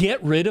 Should they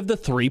get rid of the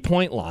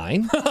 3-point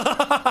line?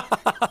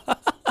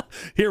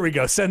 Here we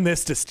go. Send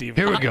this to Steve.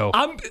 Here we go.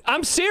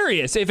 I'm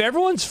serious. If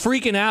everyone's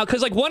freaking out,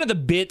 because one of the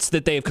bits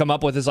that they've come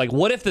up with is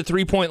what if the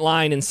 3-point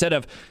line, instead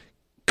of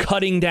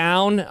cutting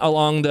down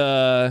along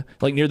the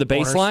near the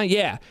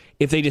baseline,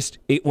 if they just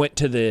it went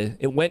to the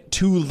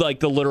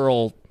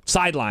literal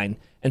sideline,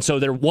 and so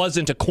there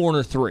wasn't a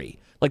corner three.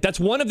 That's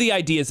one of the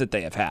ideas that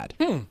they have had.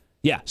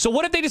 Yeah. So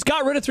what if they just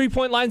got rid of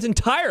 3-point lines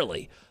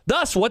entirely?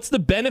 Thus, what's the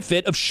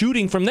benefit of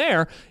shooting from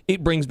there?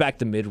 It brings back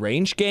the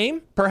mid-range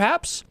game,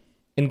 perhaps,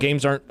 and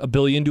games aren't a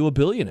billion to a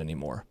billion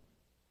anymore.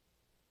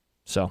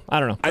 So I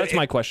don't know. That's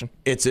my question.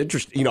 It's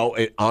interesting.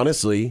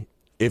 Honestly,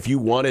 if you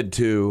wanted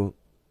to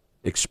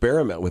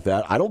experiment with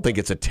that, I don't think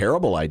it's a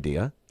terrible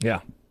idea.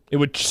 Yeah. It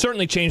would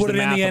certainly change Put the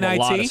it in math the of a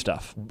lot NIT? of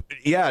stuff.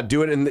 Yeah,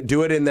 do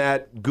it in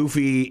that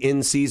goofy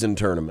in-season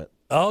tournament.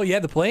 Oh, yeah,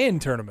 the play-in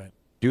tournament.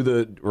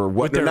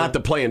 Not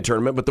the play-in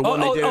tournament, but the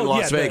one they did in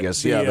Las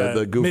Vegas.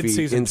 The goofy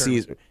mid-season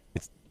in-season.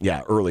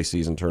 Early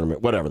season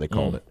tournament, whatever they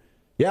called it.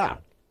 Yeah,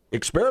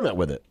 experiment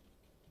with it.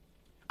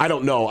 I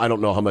don't know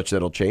how much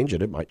that'll change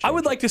it. It might change. I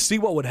would like to see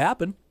what would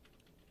happen.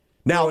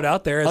 Now, Throw it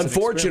out there as an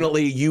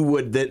unfortunately,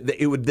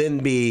 it would then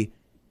be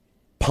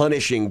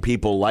punishing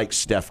people like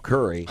Steph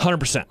Curry,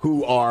 100%.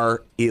 who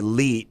are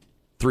elite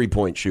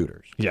 3-point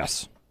shooters.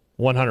 Yes.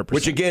 100%.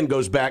 Which again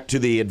goes back to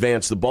the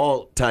advance the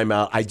ball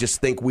timeout. I just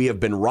think we have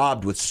been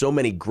robbed with so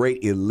many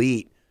great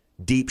elite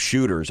deep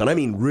shooters. And I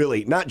mean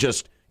really, not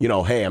just,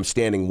 hey, I'm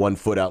standing 1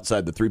 foot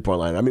outside the 3-point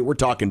line. I mean, we're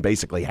talking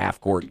basically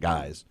half-court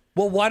guys.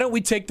 Well, why don't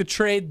we take the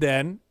trade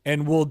then,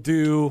 and we'll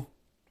do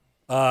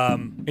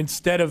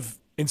instead of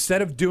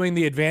doing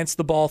the advance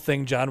the ball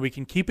thing, John, we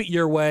can keep it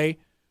your way,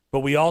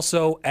 but we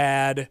also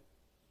add.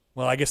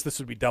 Well, I guess this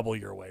would be double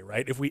your way,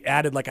 right? If we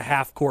added a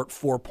half-court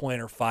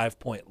 4-point or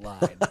 5-point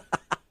line,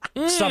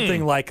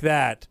 something like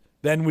that,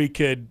 then we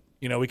could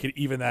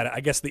even that. I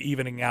guess the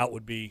evening out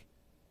would be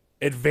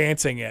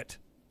advancing it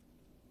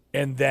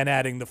and then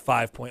adding the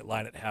 5-point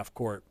line at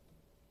half-court.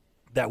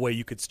 That way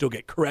you could still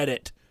get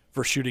credit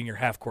for shooting your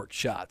half-court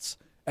shots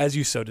as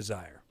you so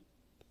desire.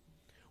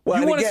 Well,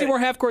 you want to see more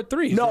half-court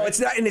threes? No, right? it's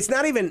not. And it's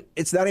not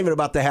even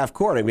about the half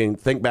court. I mean,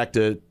 think back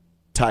to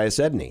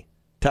Tyus Edney.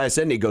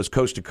 Tyus Edney goes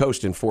coast to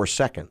coast in 4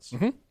 seconds.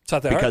 Mm-hmm. It's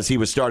not that because hard. he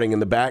was starting in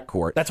the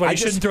backcourt. That's why you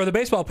shouldn't throw the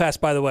baseball pass,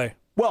 by the way.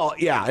 Well,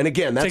 yeah, and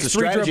again, that's a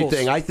strategy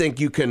thing. I think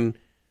you can,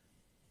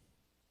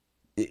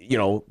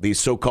 these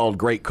so-called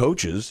great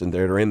coaches and that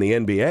are in the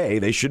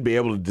NBA, they should be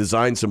able to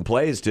design some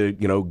plays to,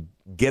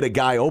 get a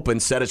guy open,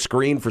 set a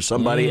screen for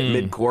somebody at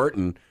midcourt,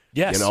 and,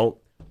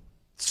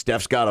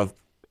 Steph's got a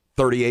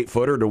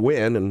 38-footer to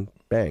win, and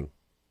bang.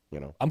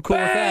 I'm cool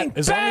with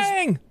that.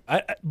 Bang!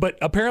 But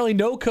apparently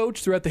no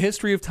coach throughout the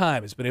history of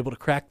time has been able to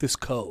crack this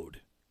code.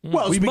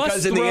 Well, it's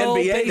because in the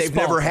NBA, they've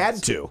never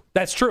had to.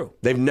 That's true.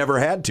 They've never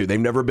had to. They've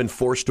never been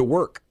forced to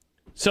work.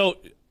 So,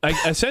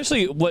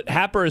 essentially, what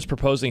Happer is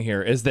proposing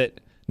here is that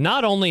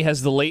not only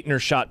has the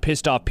Leitner shot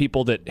pissed off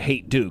people that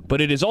hate Duke,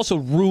 but it has also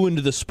ruined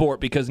the sport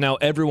because now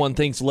everyone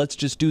thinks, let's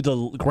just do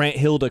the Grant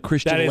Hill to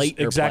Christian Leitner play. That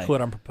is exactly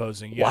what I'm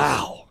proposing. Yes.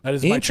 Wow. That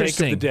is my take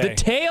of the day. The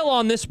tail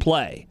on this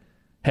play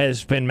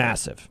has been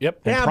massive. Yep.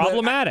 And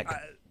problematic.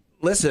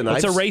 Listen,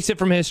 let's erase it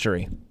from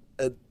history.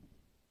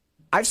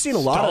 I've seen a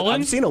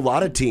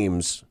lot of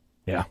teams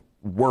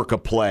work a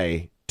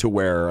play to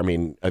where,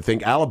 I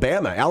think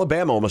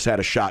Alabama almost had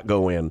a shot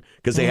go in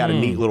because they had a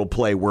neat little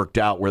play worked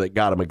out where they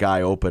got him a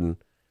guy open,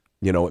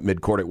 at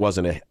midcourt. It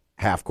wasn't a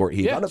half court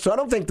heave. Yeah. So I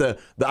don't think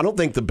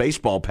the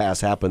baseball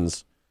pass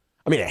happens.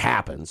 It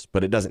happens,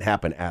 but it doesn't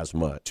happen as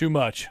much. Too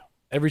much.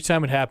 Every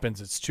time it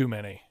happens, it's too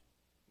many.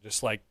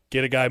 Just like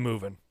get a guy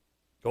moving.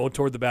 Going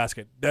toward the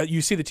basket. You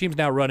see the teams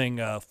now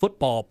running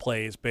football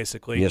plays,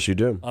 basically. Yes, you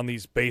do. On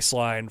these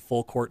baseline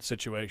full court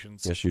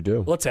situations. Yes, you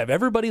do. Let's have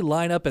everybody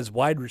line up as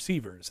wide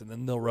receivers, and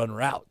then they'll run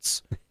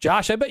routes.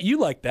 Josh, I bet you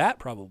like that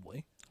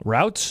probably.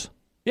 Routes?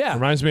 Yeah.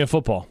 Reminds me of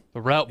football. The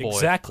route boy.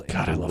 Exactly.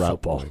 God, I love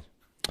football.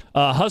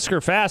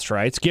 Husker Fast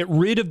writes, get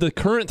rid of the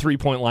current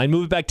three-point line,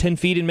 move it back 10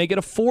 feet, and make it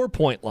a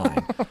 4-point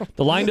line.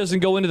 The line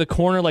doesn't go into the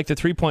corner like the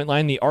three-point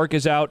line. The arc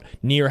is out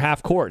near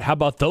half court. How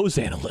about those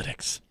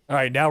analytics? All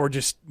right, now we're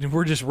just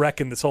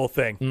wrecking this whole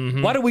thing.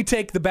 Mm-hmm. Why don't we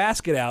take the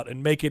basket out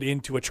and make it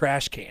into a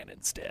trash can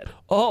instead?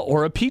 Oh,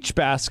 or a peach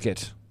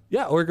basket.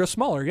 Yeah, or go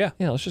smaller, yeah.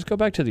 Yeah, let's just go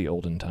back to the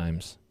olden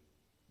times.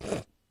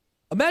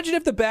 Imagine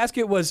if the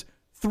basket was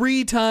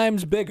 3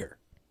 times bigger.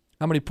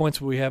 How many points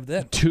would we have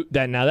then?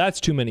 Now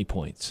that's too many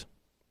points.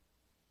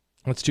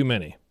 That's too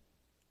many.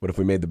 What if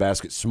we made the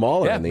basket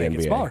smaller in the make NBA?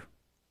 It smaller.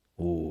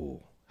 Ooh.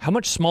 How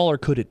much smaller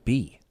could it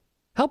be?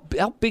 How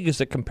big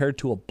is it compared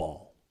to a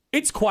ball?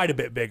 It's quite a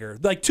bit bigger.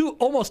 Like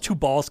almost 2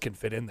 balls can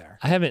fit in there.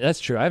 That's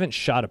true. I haven't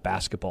shot a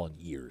basketball in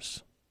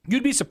years.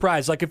 You'd be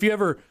surprised. Like if you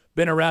ever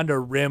been around a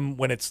rim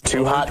when it's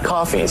 2 hot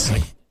coffees.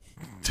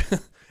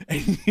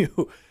 and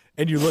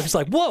you look, it's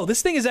like, whoa,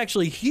 this thing is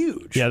actually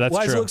huge. Yeah, that's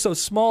Why does true. it look so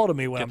small to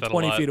me when I'm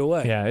 20 feet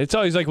away? Yeah, it's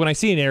always like when I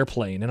see an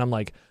airplane and I'm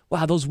like,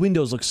 wow, those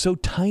windows look so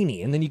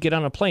tiny. And then you get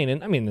on a plane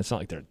and it's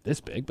not like they're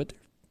this big, but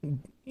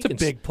it's a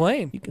big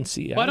plane. You can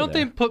see. Why don't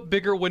they put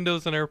bigger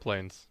windows in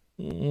airplanes?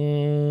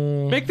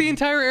 Make the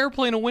entire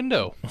airplane a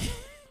window.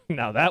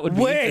 Now that would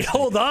be Wait,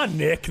 hold on,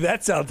 Nick.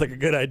 That sounds like a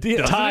good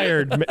idea.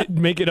 Tired.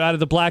 Make it out of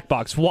the black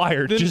box.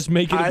 Wired. Just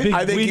make it a big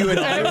I think window. you would.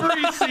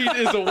 Every seat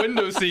is a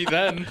window seat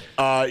then.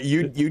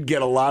 You'd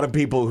get a lot of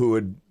people who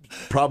would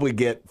probably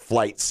get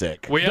flight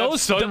sick. We have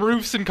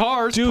sunroofs in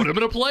cars. Dude, put them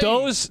in a plane.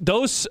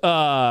 Those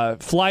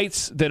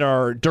flights that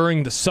are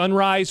during the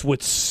sunrise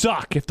would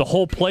suck if the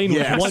whole plane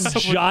was one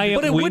giant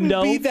but it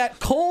window. wouldn't be that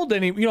cold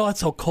it's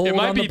so cold It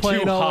might on be the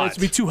plane. too hot. It'd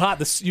be too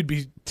hot. You'd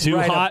be too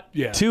right hot. Up,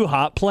 yeah. Too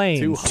hot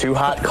planes. 2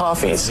 hot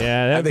coffees.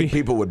 Yeah, I think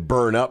people would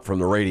burn up from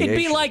the radiation.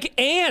 It'd be like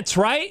ants,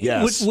 right?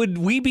 Yes. Would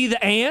we be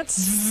the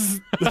ants?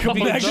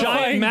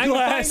 Magnifying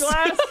magnifying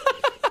glass?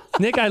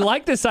 Nick, I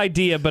like this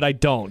idea, but I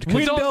don't.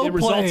 Window it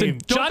results in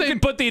plane. John can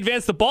put the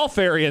advance the ball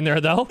fairy in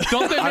there, though.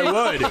 I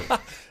would.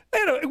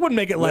 It wouldn't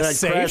make it When less I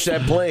safe. crash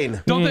that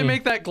plane. Don't they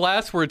make that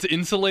glass where it's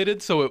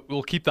insulated so it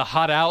will keep the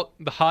hot out,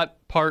 the hot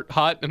part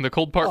hot, and the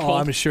cold part cold?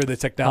 I'm sure the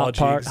technology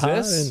Hot part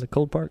exists. hot and the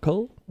cold part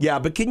cold. Yeah,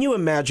 but can you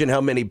imagine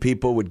how many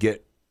people would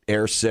get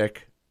air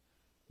sick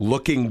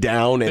looking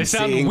down and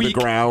sound seeing the weak.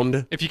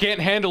 ground? If you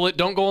can't handle it,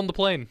 don't go on the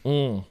plane.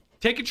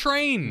 Take a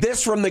train.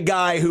 This from the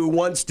guy who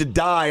wants to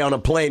die on a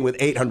plane with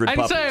 800 I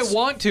didn't puppies. say I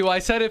want to. I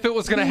said if it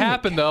was going to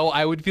happen, though,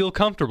 I would feel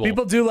comfortable.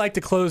 People do like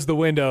to close the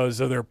windows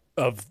of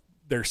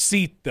their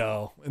seat,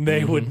 though, and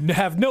they would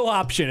have no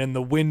option in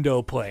the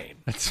window plane.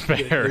 That's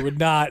fair. They would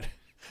not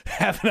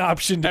have an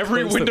option to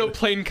Every close window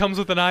plane comes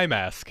with an eye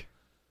mask.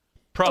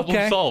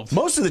 Problem solved.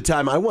 Most of the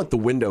time, I want the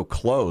window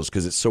closed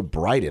because it's so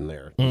bright in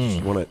there. You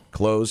just want it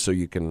closed so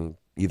you can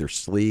either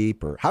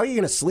sleep or... How are you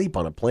going to sleep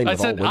on a plane I with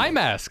all said windows? eye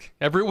mask.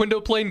 Every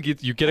window plane,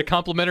 you get a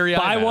complimentary eye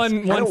Buy mask.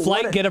 one don't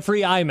flight, want it. get a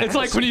free eye mask. It's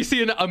like when you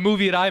see a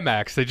movie at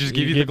IMAX. They just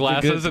give you the get the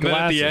good glasses, and then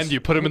at the glasses. end, you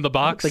put them in the I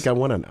box. think I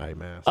want an eye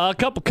mask. A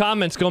couple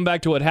comments going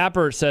back to what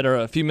Happer said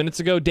a few minutes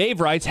ago.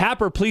 Dave writes,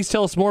 Happer, please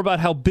tell us more about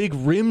how big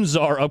rims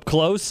are up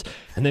close.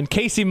 And then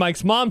Casey,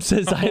 Mike's mom,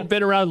 says, I have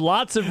been around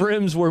lots of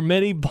rims where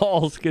many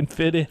balls can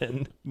fit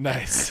in.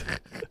 Nice.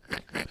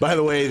 By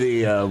the way,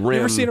 the rim,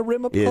 ever seen a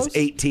rim up is close?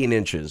 18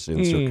 inches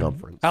in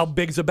circumference. How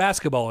big's a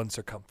basketball in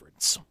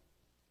circumference?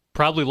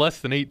 Probably less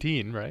than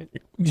 18, right?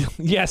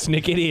 Yes,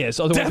 Nick, it is.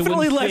 Otherwise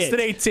Definitely it wouldn't less fit. than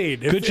 18.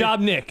 Good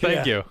job, Nick.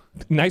 Thank you.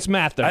 Nice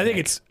math there. I think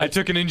Nick. I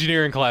took an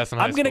engineering class in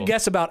high I'm school. going to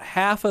guess about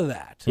half of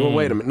that. Well,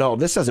 wait a minute. No,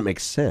 this doesn't make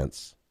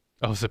sense.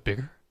 Oh, is it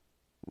bigger?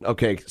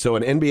 Okay, so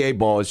an NBA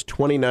ball is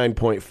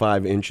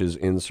 29.5 inches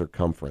in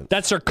circumference.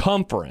 That's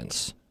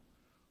circumference.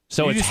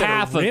 So You it's just said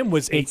half a of. rim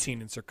was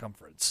 18 in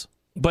circumference.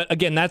 But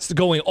again, that's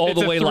going all It's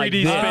the way a 3D like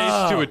space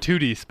this. to a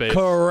 2D space.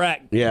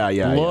 Correct. Yeah.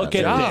 Look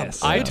at that's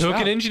this. I better. took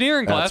an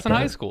engineering class That's in high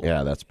better. school.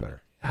 Yeah, that's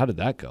better. How did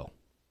that go?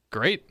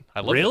 Great.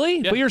 I love Really?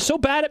 it. Yeah. But you're so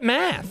bad at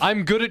math.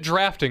 I'm good at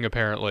drafting,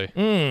 apparently.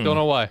 Don't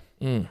know why.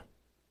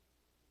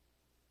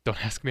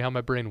 Don't ask me how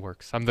my brain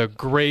works. I'm the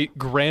great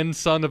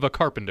grandson of a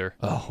carpenter.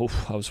 Oh,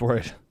 I was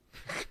worried.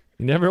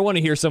 You never want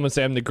to hear someone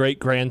say, I'm the great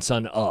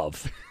grandson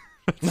of.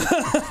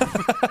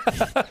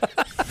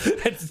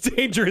 It's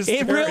dangerous.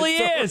 It really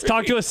is.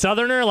 Talk to a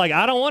Southerner. Like,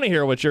 I don't want to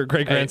hear what your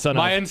great grandson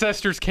My of.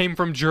 ancestors came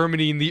from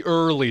Germany in the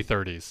early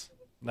 30s.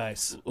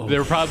 Nice. They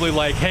were probably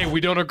like, hey, we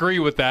don't agree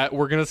with that.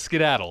 We're going to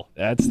skedaddle.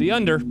 That's the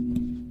under.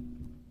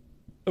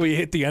 We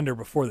hit the under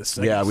before the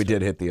second. Yeah, we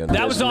did hit the under.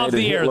 That was off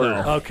the air,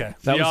 though. Okay.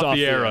 That was off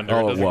the air under.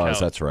 Oh, it doesn't was. count.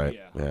 That's right.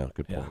 Yeah,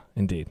 good point.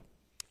 Indeed.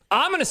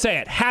 I'm going to say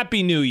it.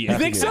 Happy New Year. You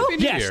think so? Happy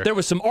New Yes. Year. There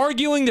was some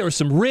arguing. There was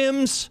some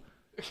rims.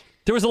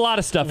 There was a lot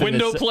of stuff in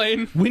Window this.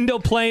 plane. Window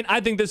plane. I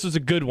think this was a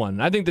good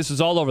one. I think this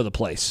was all over the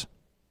place.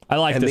 I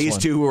like And this these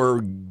one. two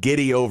were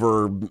giddy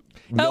over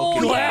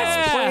milking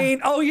Glass yeah.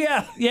 plane. Oh,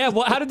 yeah. Yeah,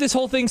 well, how did this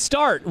whole thing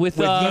start? With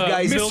you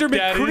guys Mr. Milk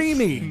Daddies.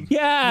 McCreamy.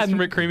 yeah,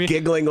 Mr. McCreamy.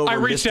 giggling over I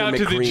reached Mr. out to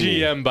the McCreamy.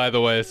 GM, by the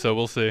way, so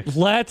we'll see.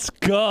 let's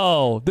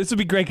go. This would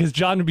be great because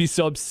John would be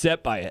so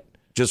upset by it.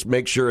 Just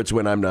make sure it's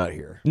when I'm not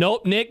here.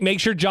 Nope, Nick, make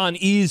sure John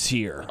is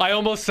here. I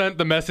almost sent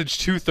the message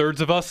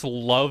 2/3 of us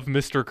love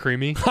Mr.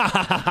 Creamy.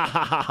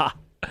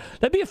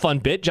 That'd be a fun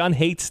bit. John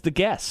hates the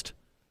guest.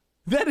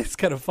 That is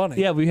kind of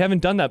funny. Yeah, we haven't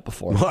done that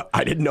before. What?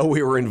 I didn't know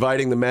we were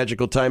inviting the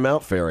magical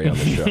timeout fairy on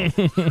the show.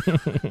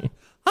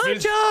 Hi,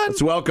 John.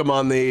 Let's welcome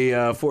on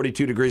the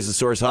 42 Degrees of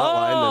Source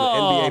hotline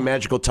the NBA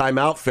magical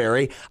timeout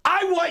fairy.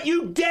 I want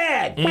you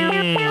dead!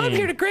 I'm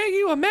here to grant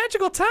you a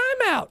magical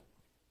timeout.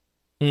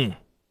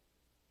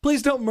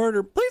 Please don't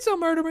murder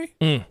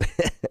me.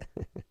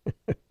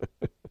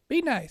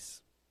 Be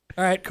nice.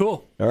 All right,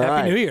 cool. All Happy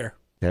right. New Year.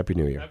 Happy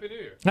New Year.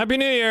 Happy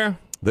New Year.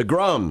 The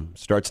Grum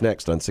starts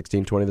next on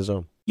 1620 The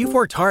Zone. You've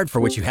worked hard for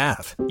what you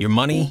have. Your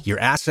money, your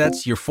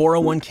assets, your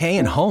 401k,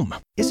 and home.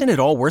 Isn't it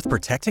all worth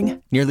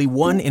protecting? Nearly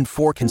 1 in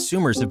 4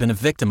 consumers have been a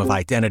victim of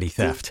identity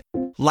theft.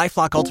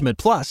 LifeLock Ultimate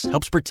Plus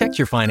helps protect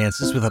your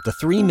finances with up to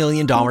 $3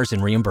 million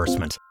in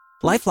reimbursement.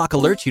 LifeLock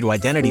alerts you to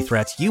identity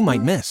threats you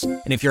might miss.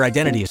 And if your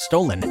identity is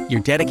stolen,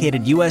 your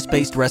dedicated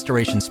U.S.-based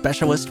restoration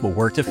specialist will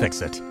work to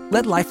fix it.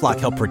 Let LifeLock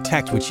help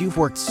protect what you've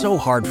worked so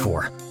hard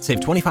for. Save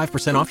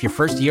 25% off your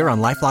first year on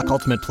LifeLock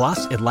Ultimate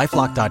Plus at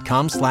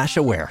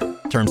LifeLock.com/aware.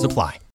 Terms apply.